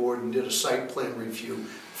to the board and did a site plan review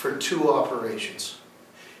for 2 operations.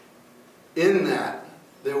 In that,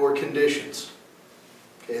 there were conditions.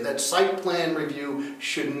 Okay, that site plan review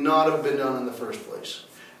should not have been done in the first place.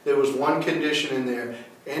 There was one condition in there,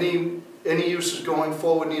 any uses going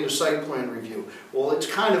forward need a site plan review. Well, it's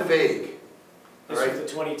kind of vague. This Right. was the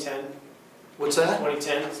 2010, What's that?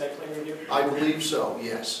 2010 site plan review? I believe so,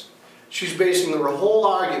 yes. She's basing her whole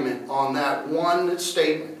argument on that one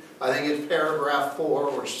statement. I think it's paragraph 4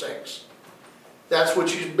 or 6. That's what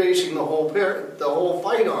she's basing the whole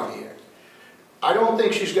fight on here. I don't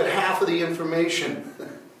think she's got half of the information,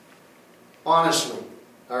 honestly.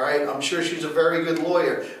 All right, I'm sure she's a very good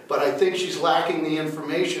lawyer, but I think she's lacking the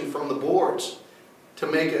information from the boards to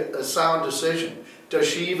make a sound decision. Does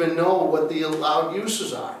she even know what the allowed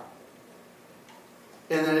uses are?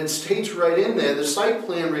 And then it states right in there, the site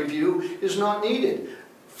plan review is not needed.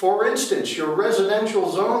 For instance, your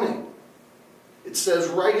residential zoning. It says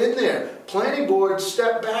right in there, planning board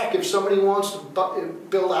step back if somebody wants to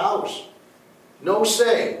build a house. No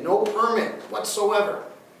say, no permit whatsoever.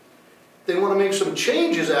 They want to make some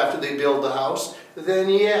changes after they build the house, then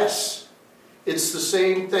yes, it's the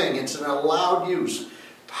same thing. It's an allowed use.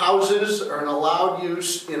 Houses are an allowed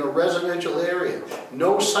use in a residential area.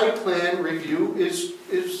 No site plan review is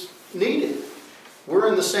needed. We're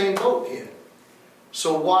in the same boat here.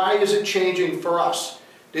 So why is it changing for us?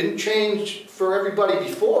 Didn't change for everybody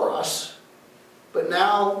before us, but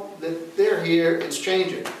now that they're here, it's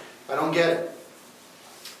changing. I don't get it.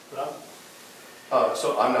 Rob?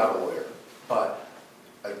 So I'm not a lawyer, but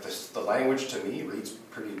the language to me reads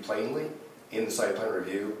pretty plainly in the site plan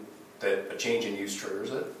review that a change in use triggers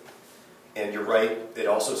it. And you're right, it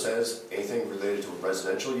also says anything related to a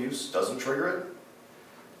residential use doesn't trigger it.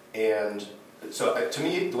 And so to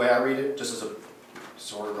me, the way I read it, just as a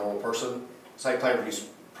sort of normal person, site plan review is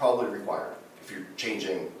probably required if you're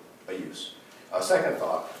changing a use. Second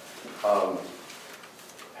thought,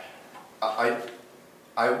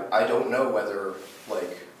 I don't know whether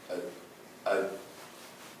like a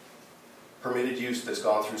permitted use that's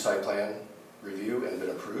gone through site plan review and been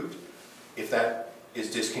approved, if that is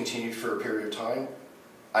discontinued for a period of time,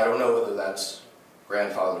 I don't know whether that's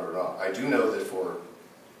grandfathered or not. I do know that for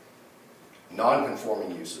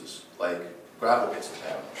non-conforming uses, like gravel pits in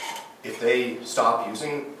town, if they stop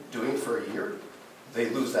doing it for a year, they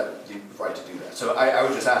lose the right to do that. So I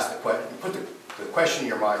would just ask put the question in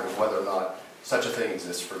your mind of whether or not such a thing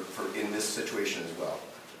exists for in this situation as well.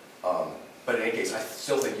 But in any case, I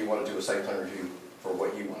still think you want to do a site plan review for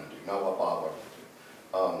what you want to do, not what Bob wanted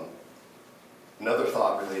to do. Another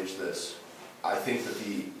thought related to this, I think that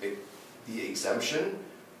the exemption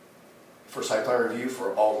for site plan review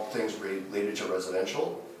for all things related to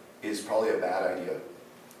residential is probably a bad idea.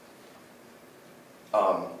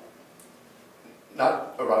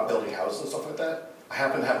 Not around building houses and stuff like that. I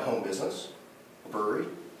happen to have a home business, a brewery,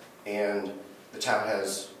 and the town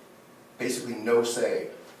has basically no say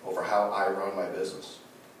over how I run my business.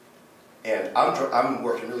 And I'm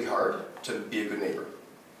working really hard to be a good neighbor,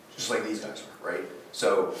 just like these guys are, right?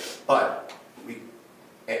 So,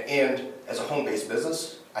 and as a home-based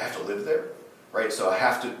business, I have to live there, right? So it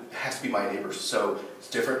has to be my neighbors. So it's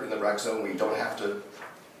different in the rec zone. We don't have to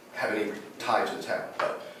have any tie to the town,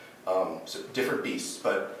 but so different beasts.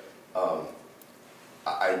 But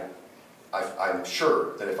I'm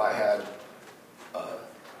sure that if I had a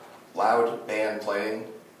loud band playing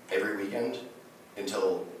every weekend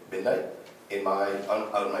until midnight out in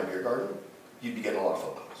my beer garden, you'd be getting a lot of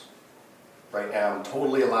phone calls, right? And I'm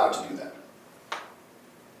totally allowed to do that.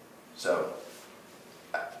 So,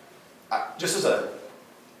 just as a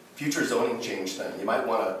future zoning change thing, you might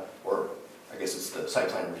want to, or I guess it's the site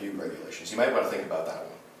plan review regulations, you might want to think about that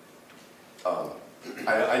one.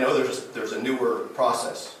 I know there's a newer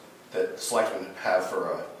process that selectmen have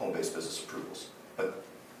for home-based business approvals, but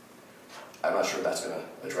I'm not sure that's going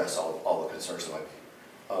to address all the concerns that might be.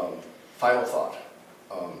 Final thought,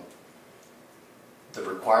 the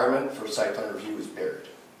requirement for site plan review is buried.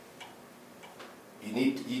 You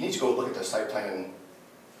need to go look at the site plan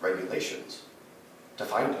regulations to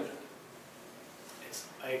find it.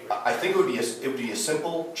 I agree. I think it would be a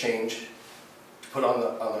simple change to put on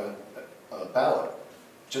the ballot,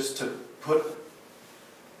 just to put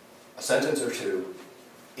a sentence or two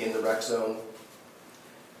in the rec zone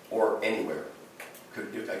or anywhere.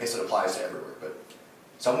 I guess it applies to everywhere, but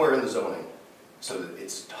somewhere in the zoning, so that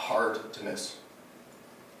it's hard to miss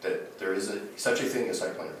that there is such a thing as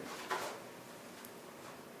site plan review.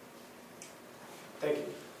 Thank you.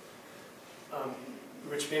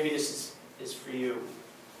 Rich, maybe this is for you.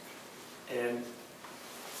 And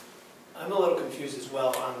I'm a little confused as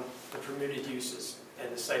well on the permitted uses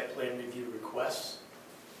and the site plan review requests.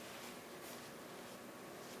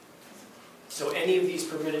 So any of these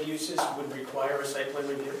permitted uses would require a site plan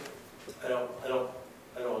review? I don't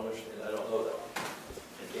understand, I don't know that one.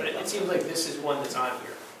 But it seems like this is one that's on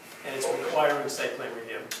here, and it's requiring site plan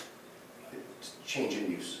review. Change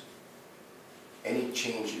in use. Any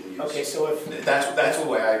change in use. Okay, so if, That's the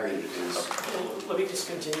way I read it is. let me just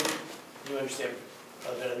continue, you understand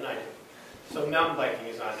better than I do. So mountain biking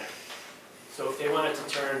is on there. So if they wanted to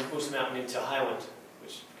turn Moose Mountain into Highland,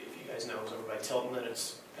 which if you guys know is over by Tilton, and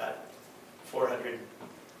it's got 400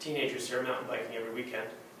 teenagers here mountain biking every weekend,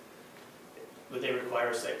 would they require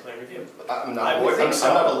a site plan review? I'm not I would think so.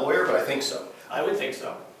 I'm not a lawyer, but I think so. I would think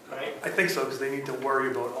so, right? I think so, because they need to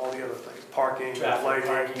worry about all the other things, parking, Traffic,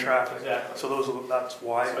 lighting, traffic. Exactly. So that's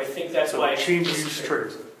why. So I think that's So why. change this is use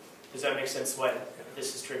triggered. triggers it. Does that make sense why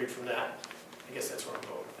this is triggered from that? I guess that's where I'm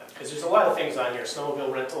going with that. Because there's a lot of things on here,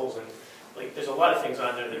 snowmobile rentals, and like, there's a lot of things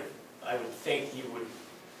on there that I would think you would,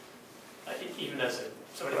 even as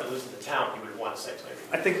somebody that lives in the town, you would want a site plan review.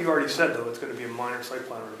 I think you already said, though, it's going to be a minor site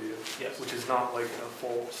plan review. Yes. Which is not like a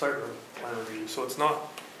full site plan review. So it's not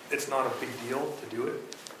a big deal to do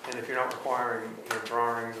it. And if you're not requiring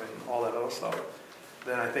drawings and all that other stuff,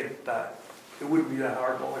 then I think that it wouldn't be that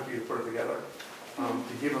hard, only for you to put it together,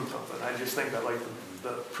 to give them something. I just think that like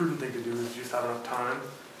the prudent thing to do is just have enough time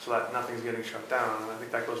so that nothing's getting shut down. And I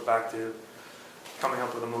think that goes back to coming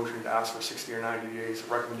up with a motion to ask for 60 or 90 days,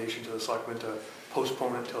 a recommendation to the selectmen to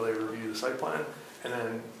postpone it until they review the site plan. And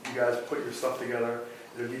then you guys put your stuff together.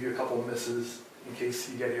 It'll give you a couple of misses in case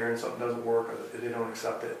you get here and something doesn't work or they don't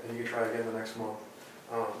accept it, and you can try again the next month.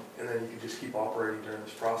 And then you can just keep operating during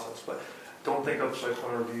this process. But don't think of site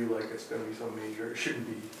plan review like it's going to be some major, it shouldn't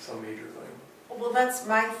be some major thing. Well, that's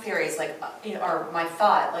my theory, is like, or my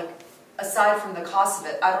thought, like, aside from the cost of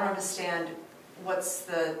it, I don't understand what's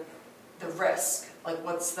the risk, like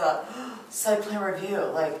what's the site plan review,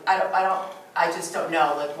 like, I just don't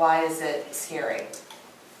know, like, why is it scary? It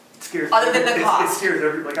scares, other than the cost. It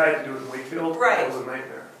scares like I had to do it in Wakefield. Right. It was a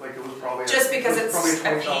nightmare. Like it was probably Just because it's probably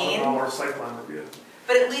a pain. $20,000 site plan review.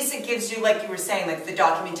 But at least it gives you, like you were saying, like the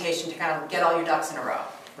documentation to kind of get all your ducks in a row.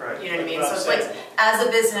 Right. You know what I mean? But So it's like, as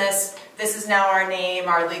a business, this is now our name,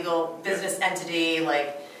 our legal business entity,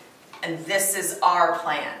 like, and this is our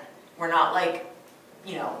plan. We're not like,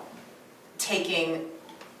 taking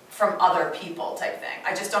from other people type thing.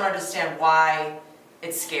 I just don't understand why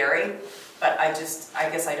it's scary, but I guess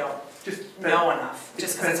I don't know enough.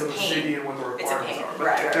 Just because it's a pain. City and what the requirements are. But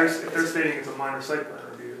Right. if they're stating it's a minor site plan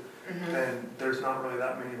review, then there's not really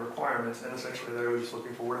that many requirements, and essentially they're just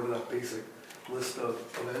looking for whatever that basic list of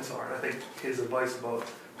events are. And I think his advice about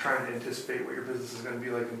trying to anticipate what your business is going to be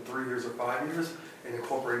like in 3 years or 5 years, and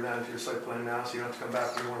incorporating that into your site plan now, so you don't have to come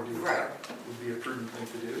back and you want to do that, would be a prudent thing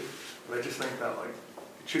to do. But I just think that like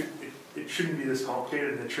it shouldn't be this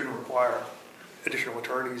complicated, and it shouldn't require additional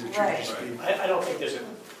attorneys. It should just be. I don't think there's an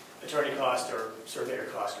attorney cost or surveyor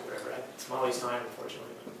cost or whatever. It's Molly's time, unfortunately.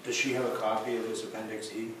 Does she have a copy of this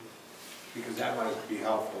Appendix E? Because that might be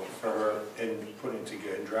helpful for her in putting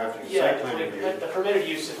together, in drafting a Yeah, site plan review. the permitted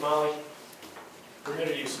uses, Molly.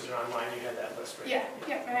 Permitted uses are online. You had that list, right? Yeah,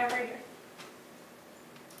 I have right here.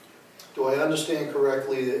 Do I understand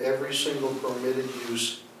correctly that every single permitted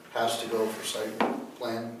use has to go for site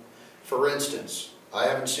plan? For instance, I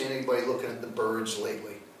haven't seen anybody looking at the birds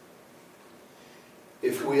lately.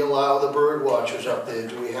 If we allow the bird watchers up there,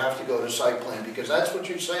 do we have to go to site plan? Because that's what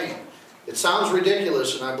you're saying. It sounds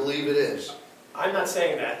ridiculous, and I believe it is. I'm not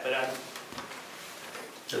saying that, but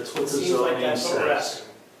That's what it the seems like zoning that's what we're says. asking.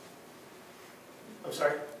 I'm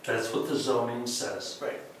sorry? That's what the zoning says.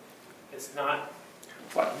 Right. It's not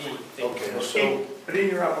What? me thinking. Okay, so But in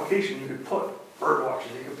your application, you could put bird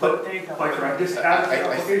watching. You could put There you go. bike ride. Just add it to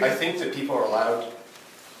your application. I think that people are allowed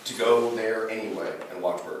to go there anyway and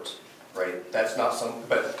watch birds, right? That's not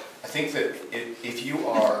but I think that if you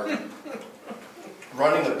are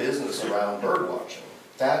running a business around bird watching,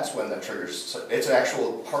 that's when that triggers, it's an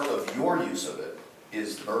actual part of your use of it,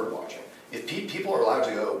 is the bird watching. If people are allowed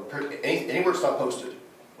to go anywhere it's not posted,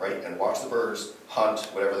 right, and watch the birds, hunt,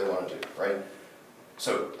 whatever they want to do, right?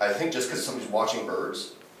 So I think just because somebody's watching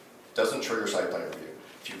birds doesn't trigger site plan review.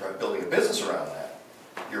 If you're building a business around that,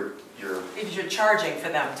 you're If you're charging for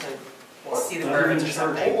them to see the Not even birds or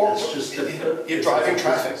something. charging, it's just you're driving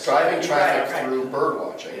traffic Right. through bird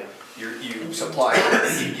watching. Yeah. You supply,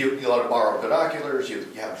 you let them borrow binoculars, you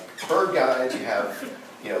have bird guides, you have,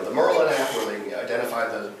 the Merlin app where they identify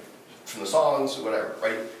from the songs, whatever,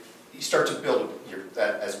 right? You start to build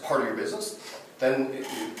that as part of your business, then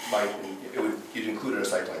you'd include it in a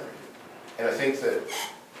site plan review. And I think that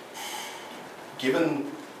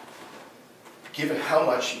given how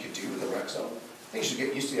much you could do in the rec zone, I think you should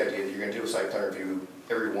get used to the idea that you're gonna do a site plan review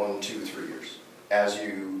every 1, 2, 3 years. As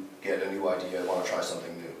you get a new idea, wanna try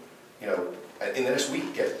something new. You know, in the next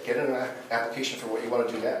week, get an application for what you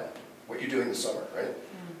wanna do now, what you're doing this summer, right?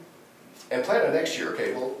 And plan on next year,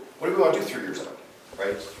 okay, well, what do we wanna do 3 years out,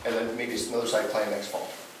 right? And then maybe it's another site plan next fall,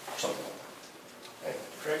 or something like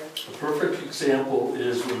that. Right? A perfect example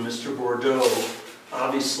is when Mr. Bordeaux,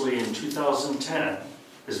 obviously in 2010,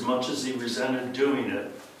 as much as he resented doing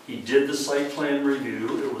it, he did the site plan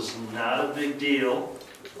review. It was not a big deal,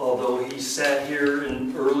 although he sat here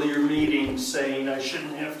in earlier meetings saying, I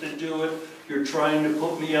shouldn't have to do it. You're trying to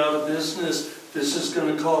put me out of business. This is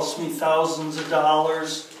going to cost me thousands of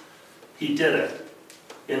dollars. He did it.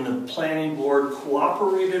 And the planning board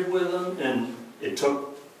cooperated with him, and it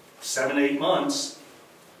took 7, 8 months,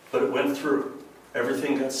 but it went through.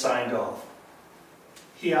 Everything got signed off.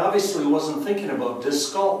 He obviously wasn't thinking about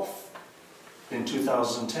disc golf in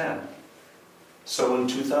 2010. So in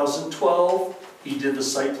 2012, he did the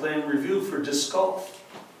site plan review for disc golf.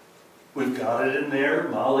 We've got it in there,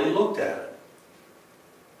 Molly looked at it.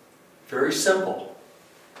 Very simple.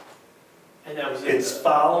 And that was It's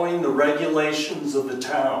following the regulations of the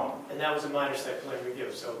town. And that was a minor site plan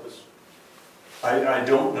review, so it was. I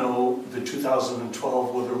don't know the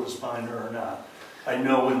 2012 whether it was minor or not. I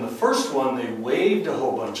know in the first one they waived a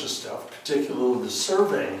whole bunch of stuff, particularly the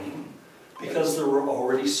surveying, because there were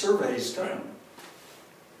already surveys done.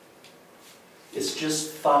 It's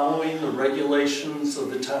just following the regulations of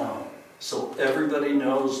the town, so everybody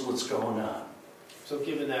knows what's going on. So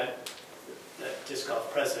given that disc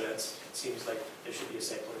golf precedence, it seems like there should be a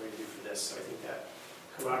site plan review for this. So I think that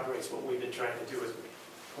corroborates what we've been trying to do as a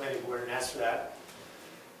planning board and ask for that.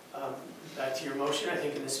 Back to your motion, I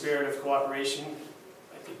think in the spirit of cooperation,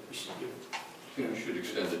 I think we should give. I think we should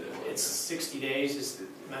extend it. It's 60 days is the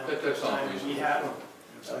amount of That sounds time we reasonable. have.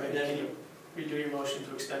 So maybe can you redo your motion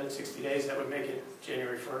to extend it 60 days? That would make it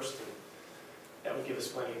January 1st. And that would give us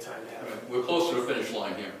plenty of time to have it. We're close to the finish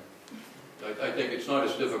line here. I think it's not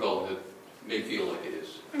as difficult as it may feel like it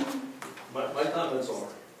is. My comments are,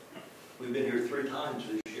 we've been here 3 times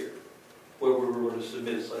this year where we were going to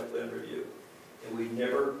submit a site plan review, and we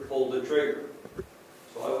never pulled the trigger.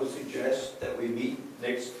 So I would suggest that we meet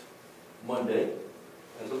next Monday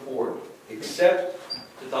as a board, accept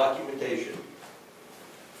the documentation,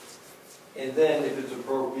 and then if it's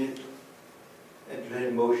appropriate,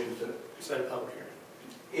 entertain motions to Set a public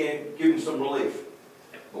hearing. and give them some relief.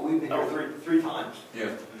 But we've been here three times. Yeah,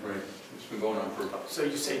 right. It's been going on for. So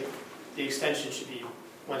you say the extension should be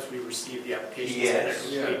once we receive the application? Yes.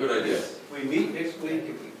 Yeah, good idea. We meet next week,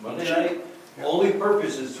 Monday night. Only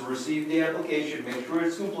purpose is to receive the application, make sure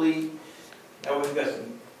it's complete. Now we've got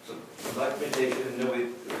some documentation, and then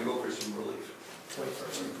we go for some relief.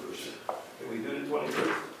 21st. Can we do the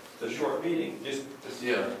 21st? It's a short meeting, just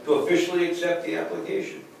Yeah. to officially accept the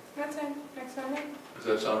application. That's fine, next Monday? Does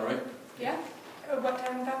that sound right? Yeah. What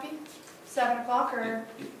time would that be? 7 o'clock or?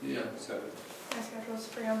 Yeah. My schedule's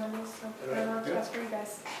free on Mondays, so whatever works best for you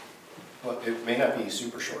guys. Well, it may not be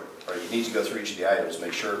super short, right? You need to go through each of the items,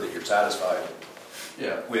 make sure that you're satisfied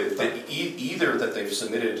Yeah. with that either that they've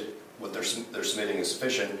submitted what they're submitting is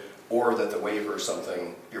sufficient, or that the waiver is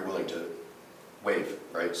something you're willing to waive,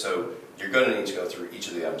 right? So you're going to need to go through each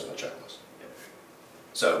of the items on the checklist.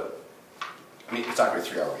 So, I mean, it's not going to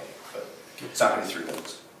be a 3-hour meeting, but it's not going to be 3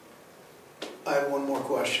 minutes. I have one more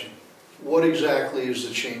question. What exactly is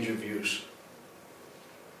the change of use?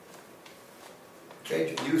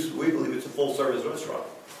 Change of use, we believe it's a full-service restaurant.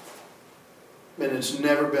 And it's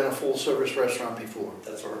never been a full-service restaurant before.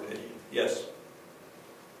 That's our opinion. Yes.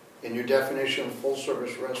 In your definition of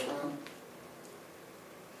full-service restaurant?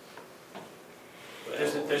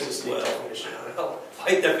 There's a state definition on it. Well,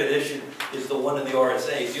 my definition is the one in the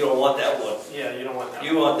RSA's. You don't want that one. Yeah, you don't want that.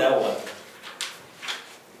 You want that one.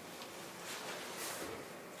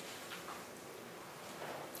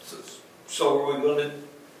 So are we going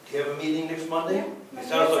to have a meeting next Monday? Yeah, It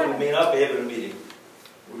sounds like we may not be having a meeting.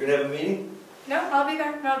 We're going to have a meeting? No, I'll be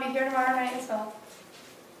there. I'll be here tomorrow night as well.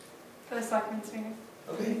 For the selectmen's meeting.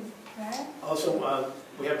 Okay. Okay. Also,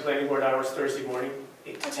 we have planning board hours Thursday morning,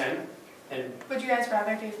 8 to 10, and Would you guys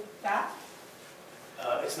rather do that?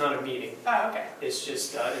 it's not a meeting. Oh, okay. It's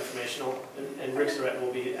just informational, and Rick Surratt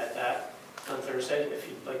will be at that on Thursday if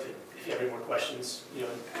you'd like to, if you have any more questions, you know,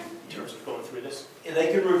 in terms of going through this. And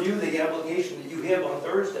they can review the application that you have on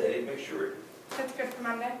Thursday to make sure. That's good for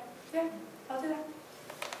Monday. Yeah, I'll do that.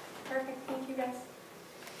 Perfect. Thank you guys.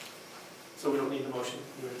 So we don't need the motion.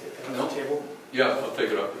 You want to take that No. off the table? Yeah, I'll take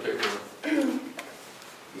it up. We'll take it up.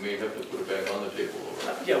 we may have to put it back on the table.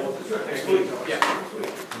 Yeah, well, next week, yeah.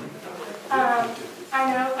 I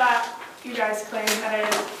know that you guys claim that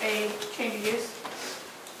it is a change of use.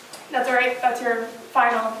 That's all right, that's your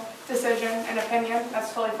final decision and opinion,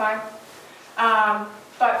 that's totally fine.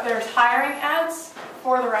 But there's hiring ads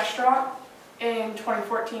for the restaurant in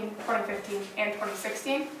 2014, 2015, and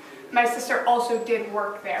 2016. My sister also did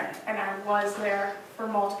work there, and I was there for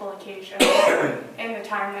multiple occasions in the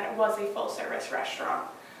time that it was a full-service restaurant.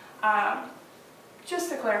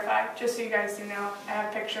 Just to clarify, just so you guys do know, I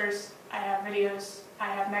have pictures, I have videos, I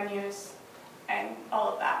have menus, and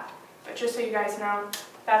all of that. But just so you guys know,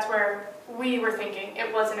 that's where we were thinking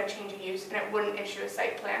it wasn't a change of use and it wouldn't issue a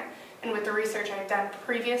site plan. And with the research I had done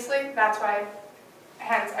previously, that's why,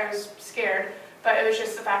 hence I was scared. But it was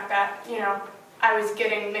just the fact that, you know, I was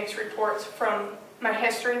getting mixed reports from my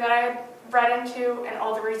history that I had read into and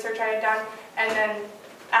all the research I had done, and then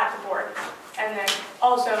at the board. And then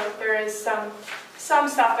also there is some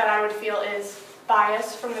stuff that I would feel is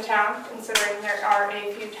bias from the town, considering there are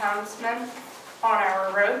a few townsmen on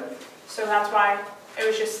our road. So that's why it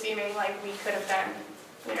was just seeming like we could have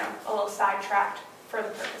been, you know, a little sidetracked for the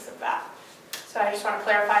purpose of that. So I just want to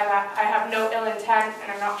clarify that. I have no ill intent,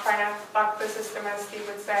 and I'm not trying to buck the system, as Steve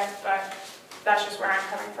would say, but that's just where I'm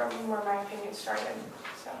coming from, where my opinion started.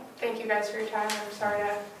 So thank you guys for your time. I'm sorry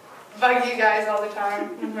to bug you guys all the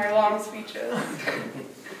time with my long speeches.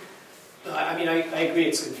 I mean, I agree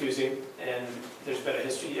it's confusing, and there's been a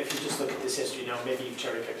history. If you just look at this history, you know, maybe you've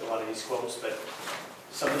cherry-picked a lot of these quotes, but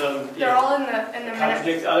some of them They're all in the contradict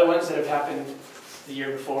minutes. other ones that have happened the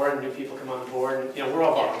year before, and new people come on board. And, you know, we're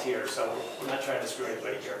all volunteers, so we're not trying to screw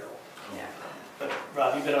anybody here. Yeah. But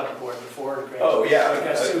Rob, you've been on the board before, and Greg. Oh, yeah. I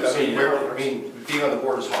guess too, so you know how it works. Being on the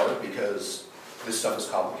board is hard because this stuff is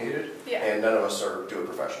complicated, Yeah. and none of us do it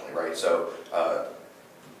professionally, right? So,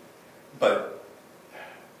 but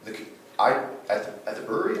at the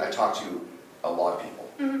brewery, I talk to a lot of people.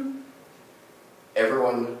 Mm-hmm.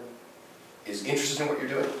 Everyone is interested in what you're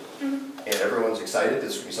doing, Mm-hmm. and everyone's excited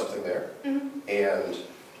there's going to be something there. Mm-hmm. And,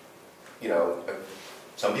 you know,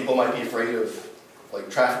 some people might be afraid of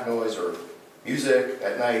like traffic noise or music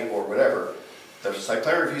at night or whatever. The site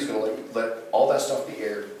plan review is going to let all that stuff be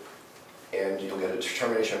aired, and you'll get a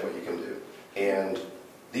determination of what you can do. And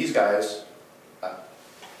these guys,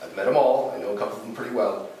 I've met them all, I know a couple of them pretty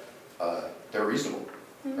well, they're reasonable,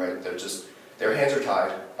 right? They're just, their hands are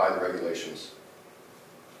tied by the regulations.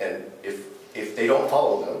 And if they don't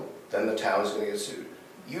follow them, then the town is going to get sued.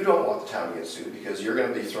 You don't want the town to get sued because you're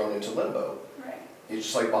going to be thrown into limbo. Right. It's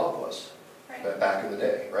just like Bob was Right. back in the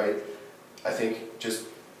day, right? I think just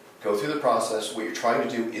go through the process. What you're trying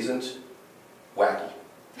to do isn't wacky,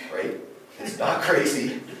 right? It's not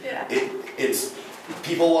crazy. Yeah. It's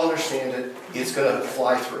people will understand it. It's going to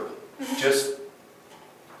fly through. Just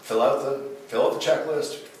fill out the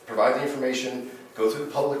checklist, provide the information, go through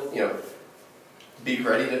the public, you know, be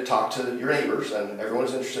ready to talk to your neighbors and everyone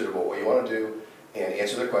who's interested about what you want to do and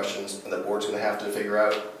answer their questions, and the board's going to have to figure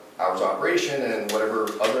out hours of operation and whatever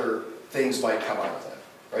other things might come out of that,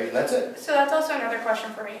 right? And that's it. So that's also another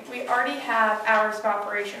question for me. We already have hours of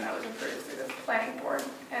operation that was approved through the planning board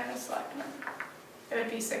and the selectmen. It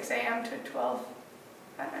would be 6 a.m. to 12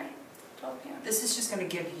 at night, 12 p.m. This is just gonna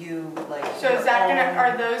give you like. So is that your own-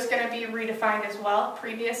 are those gonna be redefined as well,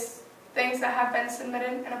 previous things that have been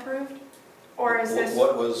submitted and approved? Or is this?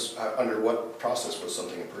 What was, under what process was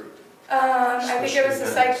something approved? I think it was the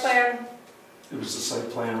site Special plan. It was the site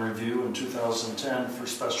plan review in 2010 for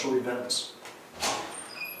special events.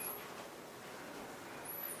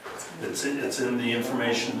 It's in the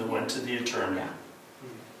information that went to the attorney.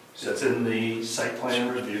 It's in the site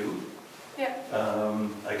plan review. Yeah.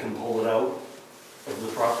 I can pull it out of the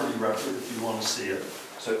property record if you want to see it.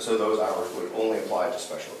 So those hours would only apply to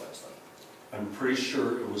special events then? I'm pretty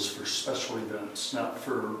sure it was for special events, not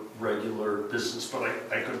for regular business, but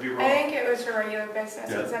I could be wrong. I think it was for regular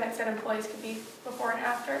business, Yeah. because then it said employees could be before and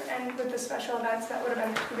after, and with the special events, that would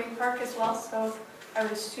have been Tubing Park as well, so I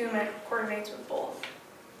would assume it coordinates with both,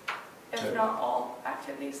 if Okay. not all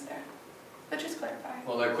activities there. But just clarify.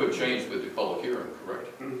 Well, that could change with the public hearing, correct?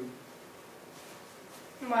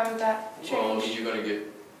 Why would that Well, I mean, change? you're gonna get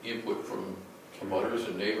input from butters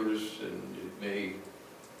and neighbors, and it may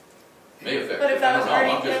affect it. But if that was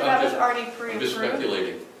already, if that was already I'm just pre-approved,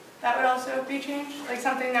 speculating. that would also be changed? Like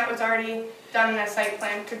something that was already done in a site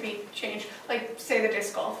plan could be changed? Like, say the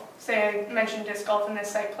disc golf. Say I mentioned disc golf in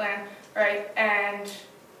this site plan, right? And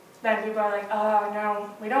then people are like, oh, no,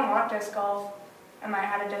 we don't want disc golf. Am I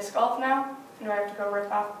out of disc golf now? Do I have to go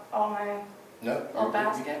rip off all my, No. All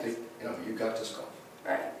baskets? You know, you got disc golf.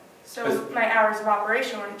 right? So my hours of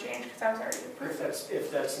operation wouldn't change because I was already approved.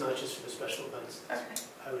 If that's not just for the special events, Okay.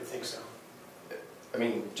 I would think so. I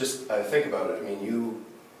mean, just think about it. I mean,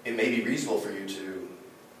 it may be reasonable for you to,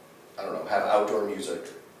 I don't know, have outdoor music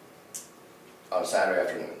on a Saturday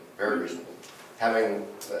afternoon. Very reasonable. Having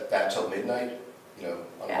that till midnight, you know,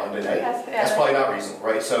 on a Monday night, that's probably not reasonable,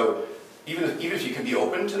 right? So even if you can be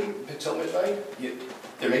open till midnight,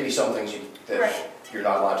 there may be some things that you're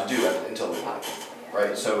not allowed to do until midnight,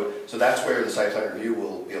 right? So that's where the site plan review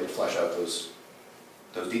will be able to flesh out those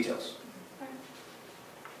details.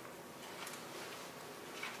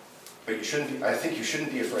 But I think you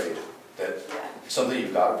shouldn't be afraid that something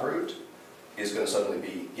you've got approved is going to suddenly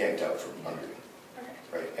be yanked out from under you.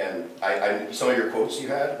 Right, and some of your quotes you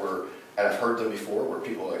had were, and I've heard them before, where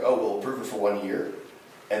people are like, oh, we'll approve it for 1 year,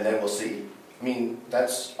 and then we'll see. I mean,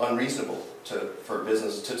 that's unreasonable for a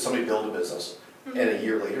business, to somebody build a business, and a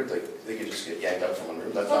year later, they could just get yanked out from under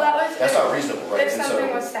them. That's not reasonable, right? If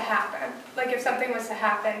something was to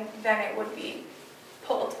happen, then it would be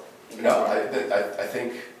pulled. No, I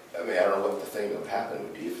think, I mean, I don't know what the thing that would happen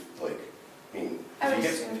would be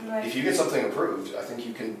if you get something approved, I think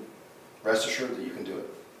you can rest assured that you can do it.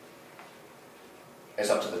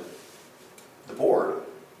 It's up to the board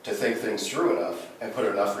to think things through enough and put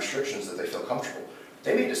enough restrictions that they feel comfortable.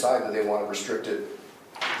 They may decide that they want to restrict it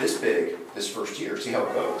this big this first year, see how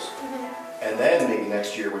it goes. And then maybe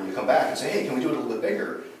next year when you come back and say, hey, can we do it a little bit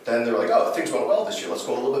bigger? Then they're like, oh, things went well this year, let's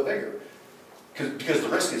go a little bit bigger. Because the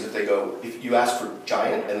risk is if you ask for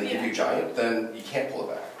giant and they give you giant, then you can't pull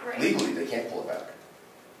it back. Right. Legally, they can't pull it back.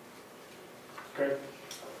 Great.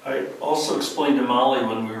 I also explained to Molly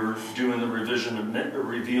when we were doing the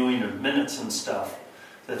reviewing of minutes and stuff,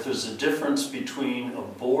 that there's a difference between a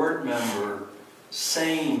board member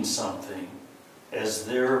saying something as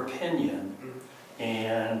their opinion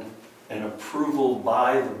and an approval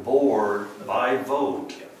by the board, by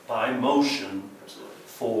vote, by motion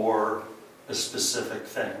for a specific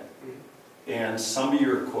thing. And some of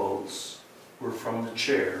your quotes were from the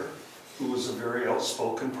chair, who was a very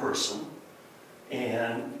outspoken person,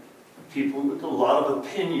 and people with a lot of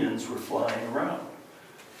opinions were flying around.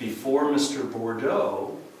 Before Mr.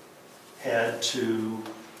 Bordeaux had to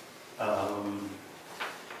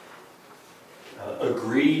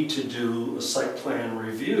agree to do a site plan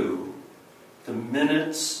review, the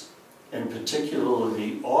minutes, and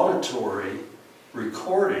particularly the auditory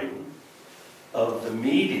recording of the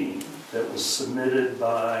meeting that was submitted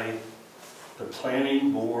by the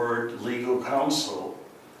planning board legal counsel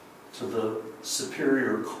to the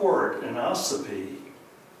Superior Court in Ossipee,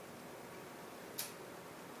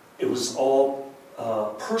 it was all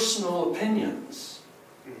personal opinions,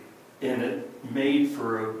 and it made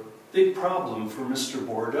for a big problem for Mr.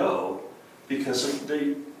 Bordeaux, because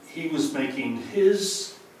he was making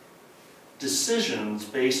his decisions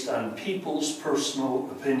based on people's personal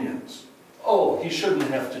opinions. Oh, he shouldn't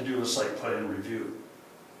have to do a site plan review.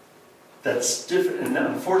 That's different, and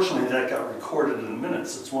unfortunately that got recorded in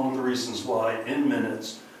minutes. It's one of the reasons why in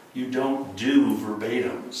minutes you don't do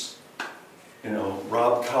verbatims. You know,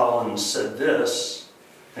 Rob Collins said this,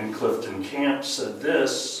 and Clifton Camp said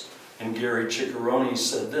this, and Gary Ciccarone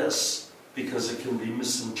said this, because it can be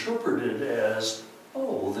misinterpreted as,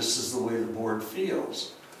 oh, this is the way the board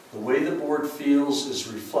feels. The way the board feels is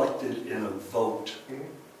reflected in a vote.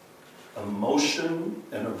 A motion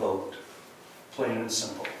and a vote, plain and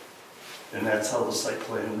simple. And that's how the site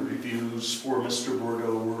plan reviews for Mr.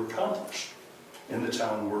 Bordeaux were accomplished, and the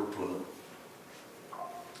town worked with him.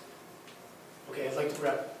 Okay, I'd like to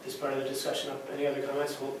wrap this part of the discussion up. Any other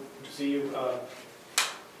comments? We'll see you Thursday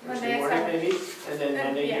Monday morning maybe, and then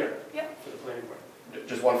Monday here Yep. for the planning board.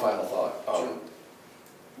 Just one final thought.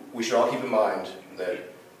 We should all keep in mind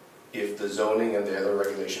that if the zoning and the other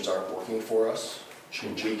regulations aren't working for us,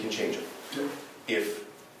 we can change it. If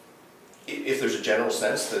there's a general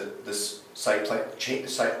sense that this site plan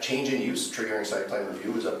change in use triggering site plan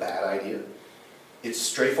review is a bad idea, it's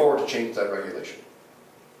straightforward to change that regulation.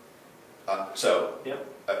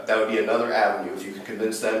 That would be another avenue. If you can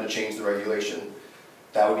convince them to change the regulation,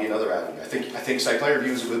 that would be another avenue. I think site plan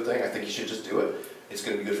review is a good thing. I think you should just do it. It's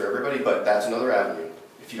going to be good for everybody, but that's another avenue.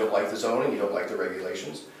 If you don't like the zoning, you don't like the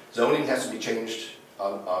regulations, zoning has to be changed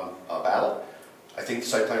on a ballot. I think the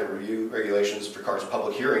site plan review regulations requires a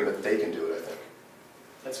public hearing, but they can do it, I think.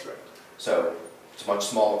 That's correct. So it's a much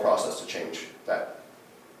smaller process to change that.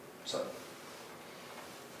 So.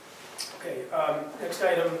 Okay, next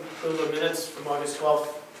item, approval of minutes from August 12th.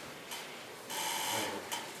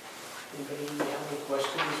 Anybody have any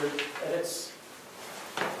questions or edits?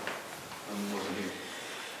 Wasn't here.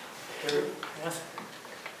 Terry? Yes?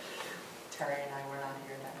 Terry and I were not around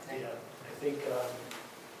here and everything. Yeah, I think,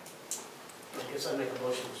 I guess I'll make a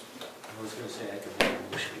motion. I was gonna say I could make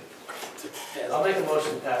a motion. I'll make a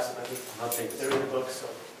motion to pass it, I think I'll take they're in the book, so.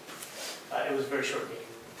 It was a very short meeting,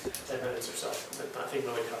 10 minutes or so, but nothing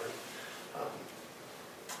really covered.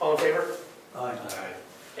 All in favor? Aye.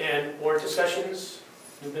 And board discussions,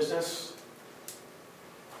 new business?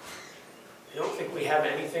 I don't think we have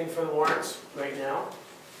anything for the warrants right now.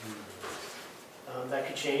 That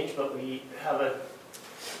could change, but we have a,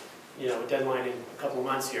 a deadline in a couple of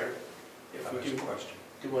months here. If we do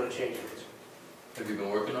want to change it. Have you been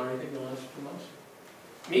working on anything the last 2 months?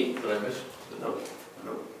 Me? Did I miss? No.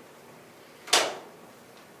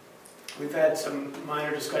 We've had some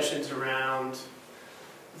minor discussions around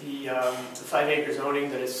the 5-acre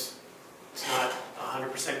zoning, that it's not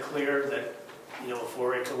 100% clear that, a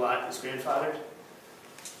 4-acre lot is grandfathered.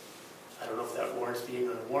 I don't know if that warrants being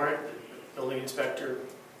on a warrant. The building inspector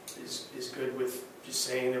is good with just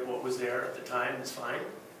saying that what was there at the time is fine.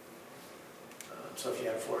 So if you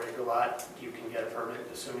have a 4-acre lot, you can get a permit,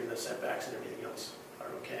 assuming the setbacks and everything else are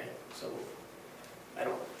okay. So I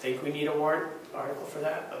don't think we need a warrant article for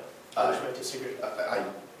that, but others might disagree.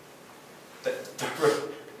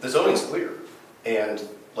 The zoning's clear, and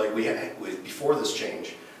like before this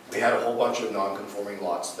change, we had a whole bunch of non-conforming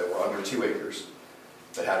lots that were under 2 acres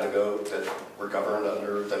that had to go, that were governed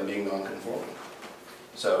under them being non-conforming.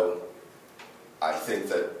 So I think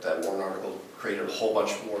that that warrant article created a whole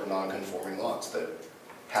bunch more non-conforming lots that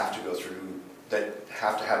have to go through, that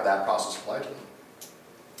have to have that process applied to them.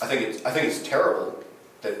 I think it's terrible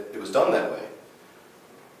that it was done that way,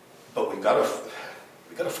 but we've got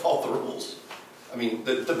to follow the rules. I mean,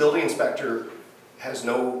 the building inspector has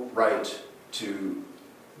no right to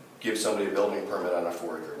give somebody a building permit on a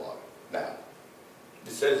 4-acre lot now.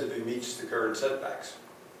 It says if it meets the current setbacks.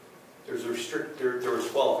 There's there's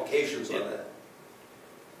qualifications on that.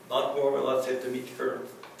 Non-conforming lots have to meet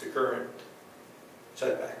the current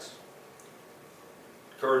setbacks.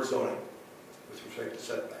 Current zoning with respect to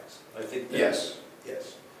setbacks. I think that, Yes.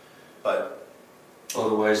 Yes. But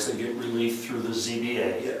Otherwise, they get relief through the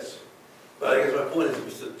ZBA. Yes. But I guess my point is, if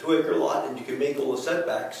it's a 2-acre lot and you can make all the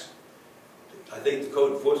setbacks, I think the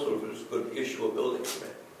code enforcement officer could issue a building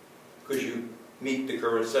permit because you meet the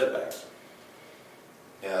current setbacks.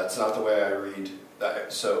 yeah, that's not the way I read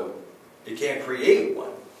that. So You can't create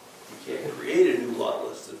one. You can't create a new lot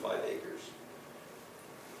less than 5 acres.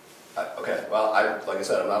 okay, well, like I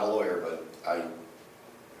said, I'm not a lawyer, but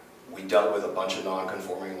we dealt with a bunch of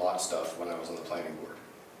non-conforming lot stuff when I was on the planning board.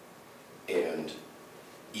 And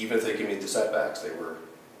even if they could meet the setbacks, they were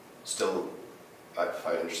still, if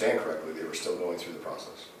I understand correctly, they were still going through the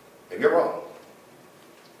process. Maybe I'm wrong,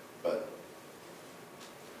 but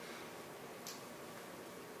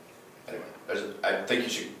anyway, I think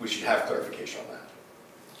we should have clarification on that.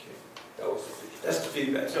 That's the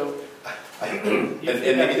feedback. So, And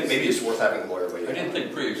maybe it's worth having a lawyer weigh in. I didn't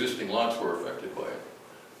think pre-existing lots were affected by it.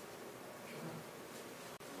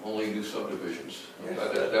 Only new subdivisions.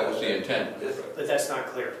 That was the intent. but that's not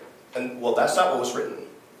clear. And, well, that's not what was written.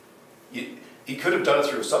 He could have done it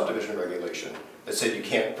through a subdivision regulation that said you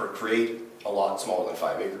can't create a lot smaller than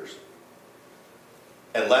 5 acres.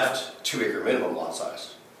 And left 2-acre minimum lot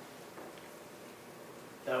size.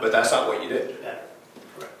 But that's not what you did. Better.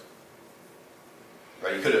 Correct.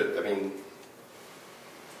 Right? You could have, and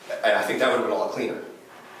I think that would have been a lot cleaner.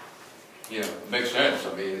 Yeah, it makes sense.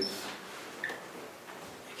 I mean, you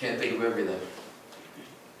can't think of everything.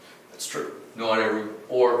 That's true. Not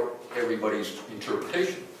everybody's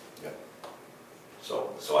interpretation.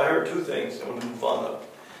 So I heard 2 things. I'm going to move on up.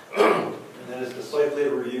 And that is the site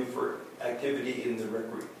plan review for activity in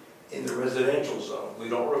the residential zone. We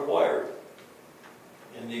don't require it.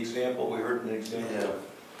 In the example, we heard an example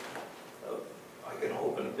of I can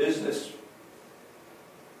open a business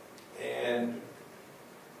and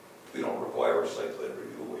we don't require a site plan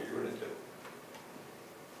review of what you're going to do.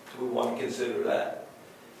 So we want to consider that.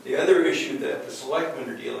 The other issue that the selectmen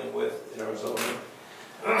are dealing with in our zoning,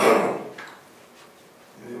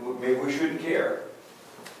 maybe we shouldn't care.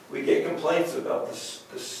 We get complaints about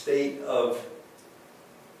the state of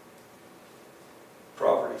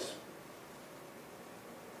properties.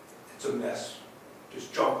 It's a mess.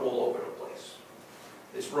 Just junk all over the place.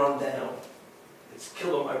 It's run down. It's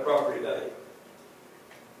killing my property value.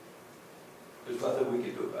 There's nothing we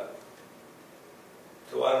can do about it.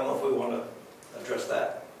 So I don't know if we want to address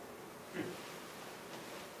that.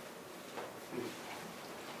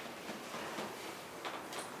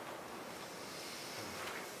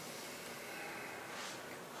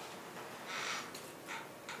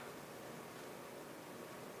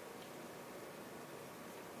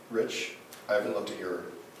 Rich, haven't looked at your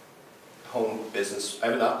home business, I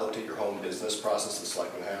have not looked at your home business process the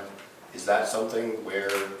selectmen have. Is that something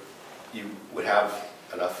where you would have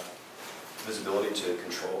enough visibility to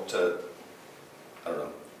control, I don't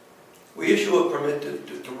know? We issue a permit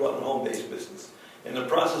to run a home-based business. And the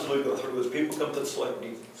process we go through is people come to the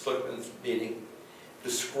selectmen's meeting,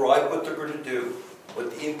 describe what they're going to do,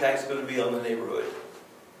 what the impact's going to be on the neighborhood.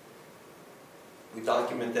 We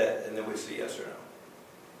document that, and then we say yes or no.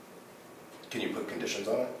 Can you put conditions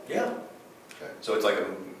on it? Yeah. Okay. So it's like a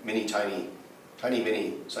tiny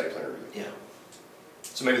mini site plan review. Yeah.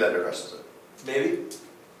 So maybe that addresses it. Maybe.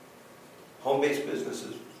 Home-based business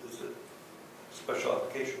is a special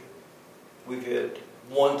application. We've had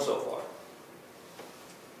one so far.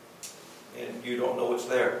 And you don't know what's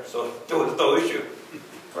there, so it's no issue.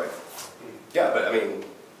 Right. Yeah, but I mean,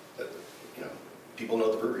 people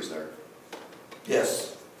know the brewery's there.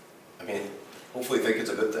 Yes. I mean, hopefully think it's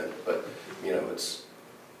a good thing, but, it's,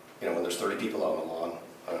 when there's 30 people out on the lawn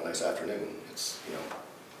on a nice afternoon, it's,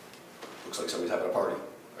 looks like somebody's having a party,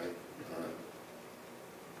 right? All right.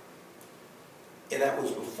 And that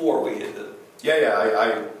was before we had the...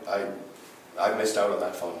 Yeah, I missed out on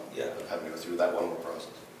that fun. Yeah. Having to go through that one more process.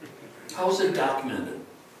 How's it documented?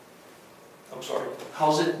 I'm sorry.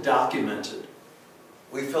 How's it documented?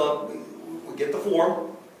 We fill out, we get the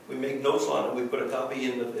form, we make notes on it, we put a copy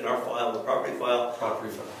in our file, the property file,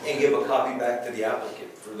 and give a copy back to the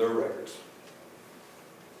applicant for their records.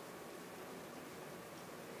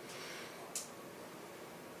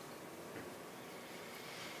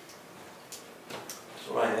 That's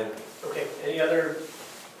what I had. Okay, any other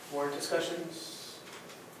more discussions?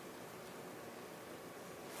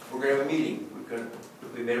 We're going to have a meeting.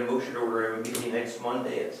 We made a motion to order a meeting next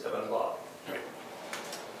Monday at 7 o'clock.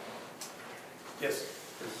 Yes.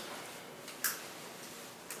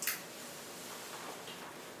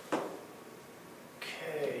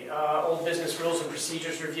 Okay, old business rules and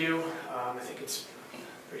procedures review. I think it's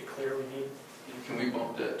pretty clear we need. Can we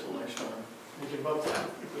bump that till next time? We can vote that.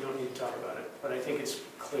 We don't need to talk about it, but I think it's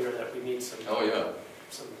clear that we need some. Oh, yeah.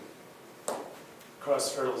 Some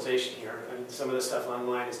cross-fertilization here. And some of the stuff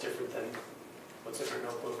online is different than what's in our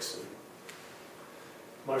notebooks. And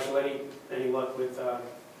Marshall, any luck with,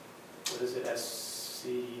 what is it,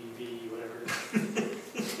 SCV, whatever?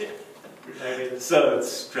 So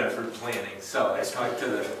it's Stratford Planning. So I talked to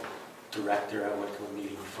the director. I went to a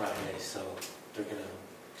meeting Friday, so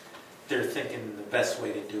they're thinking the best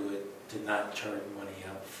way to do it, to not charge money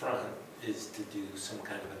up front, is to do some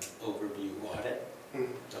kind of an overview audit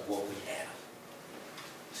of what we have.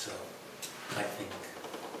 So I think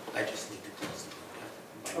I just need to close the book.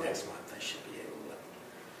 By next month I should be able to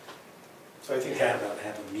So I think have a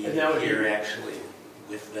meeting here actually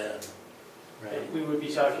with them. Right. We would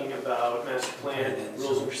be talking about master plan,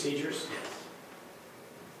 rules and procedures. Yes.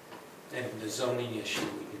 And the zoning issue,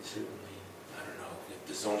 we could certainly, I don't know, if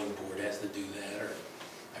the zoning board has to do that, or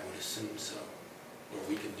I would assume so. Or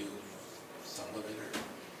we can do some of it, or...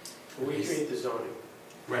 We create the zoning.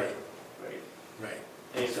 Right. Right.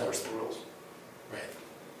 And enforce the rules. Right.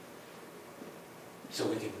 So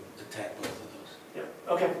we can attack both of those. Yep,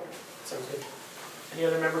 okay, sounds good. Any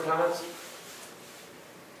other member comments?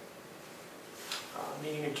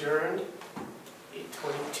 Meeting adjourned,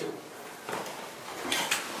 8:22.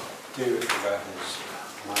 David forgot his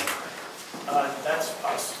mic. That's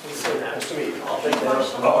us, we say that. Nice to meet you. I'll take that.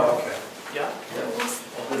 Oh, okay. Yeah? Can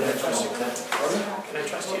I trust you? Can I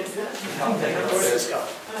trust you to do that? Where does this go?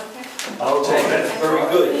 I'll take it. Very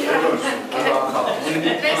good.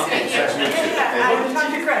 Nice to meet you. I'm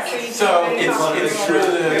Dr. Chris. So it's through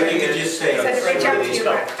the, you can just say. I said to reach out to you,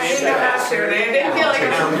 but I didn't know after, and I didn't feel like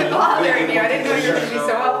I was bothering you. I didn't know you were going to be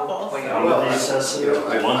so helpful. We'll recess it,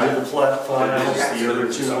 one to the flat files, the other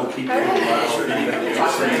two will keep your files. Oh,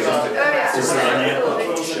 yeah. Is there any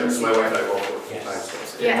Absolutely. My wife and I both work full-time.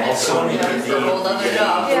 Yeah. Also need That's a whole other the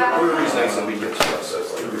job. Yeah. We're really nice on weekends, so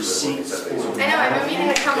it's like receipts. I know, I've been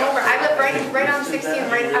meaning to come over. I live right on 16,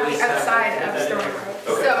 right on the outside of Stony Brook.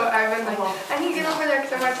 So I've been like, I need to get over there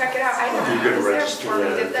because I want to check it out. I know You're I gonna was there register before we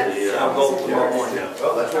did this. I'll go tomorrow morning.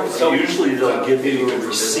 Well, that's what So usually they'll give you a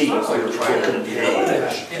receipt for the token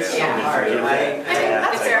page. It's so hard. I mean,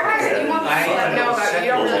 that's fair. You want people to know about it.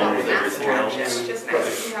 You don't really want the mass action. It's just nice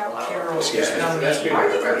that you have a lot of. that's being a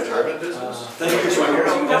retirement business. Thank you for your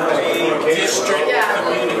district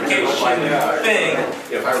communication thing.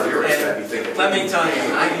 If I were your age, I'd be thinking. Let me tell you,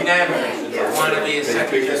 I never want to be a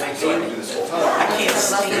secretary. I can't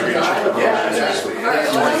stand it. Yeah, exactly.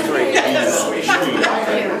 Yes.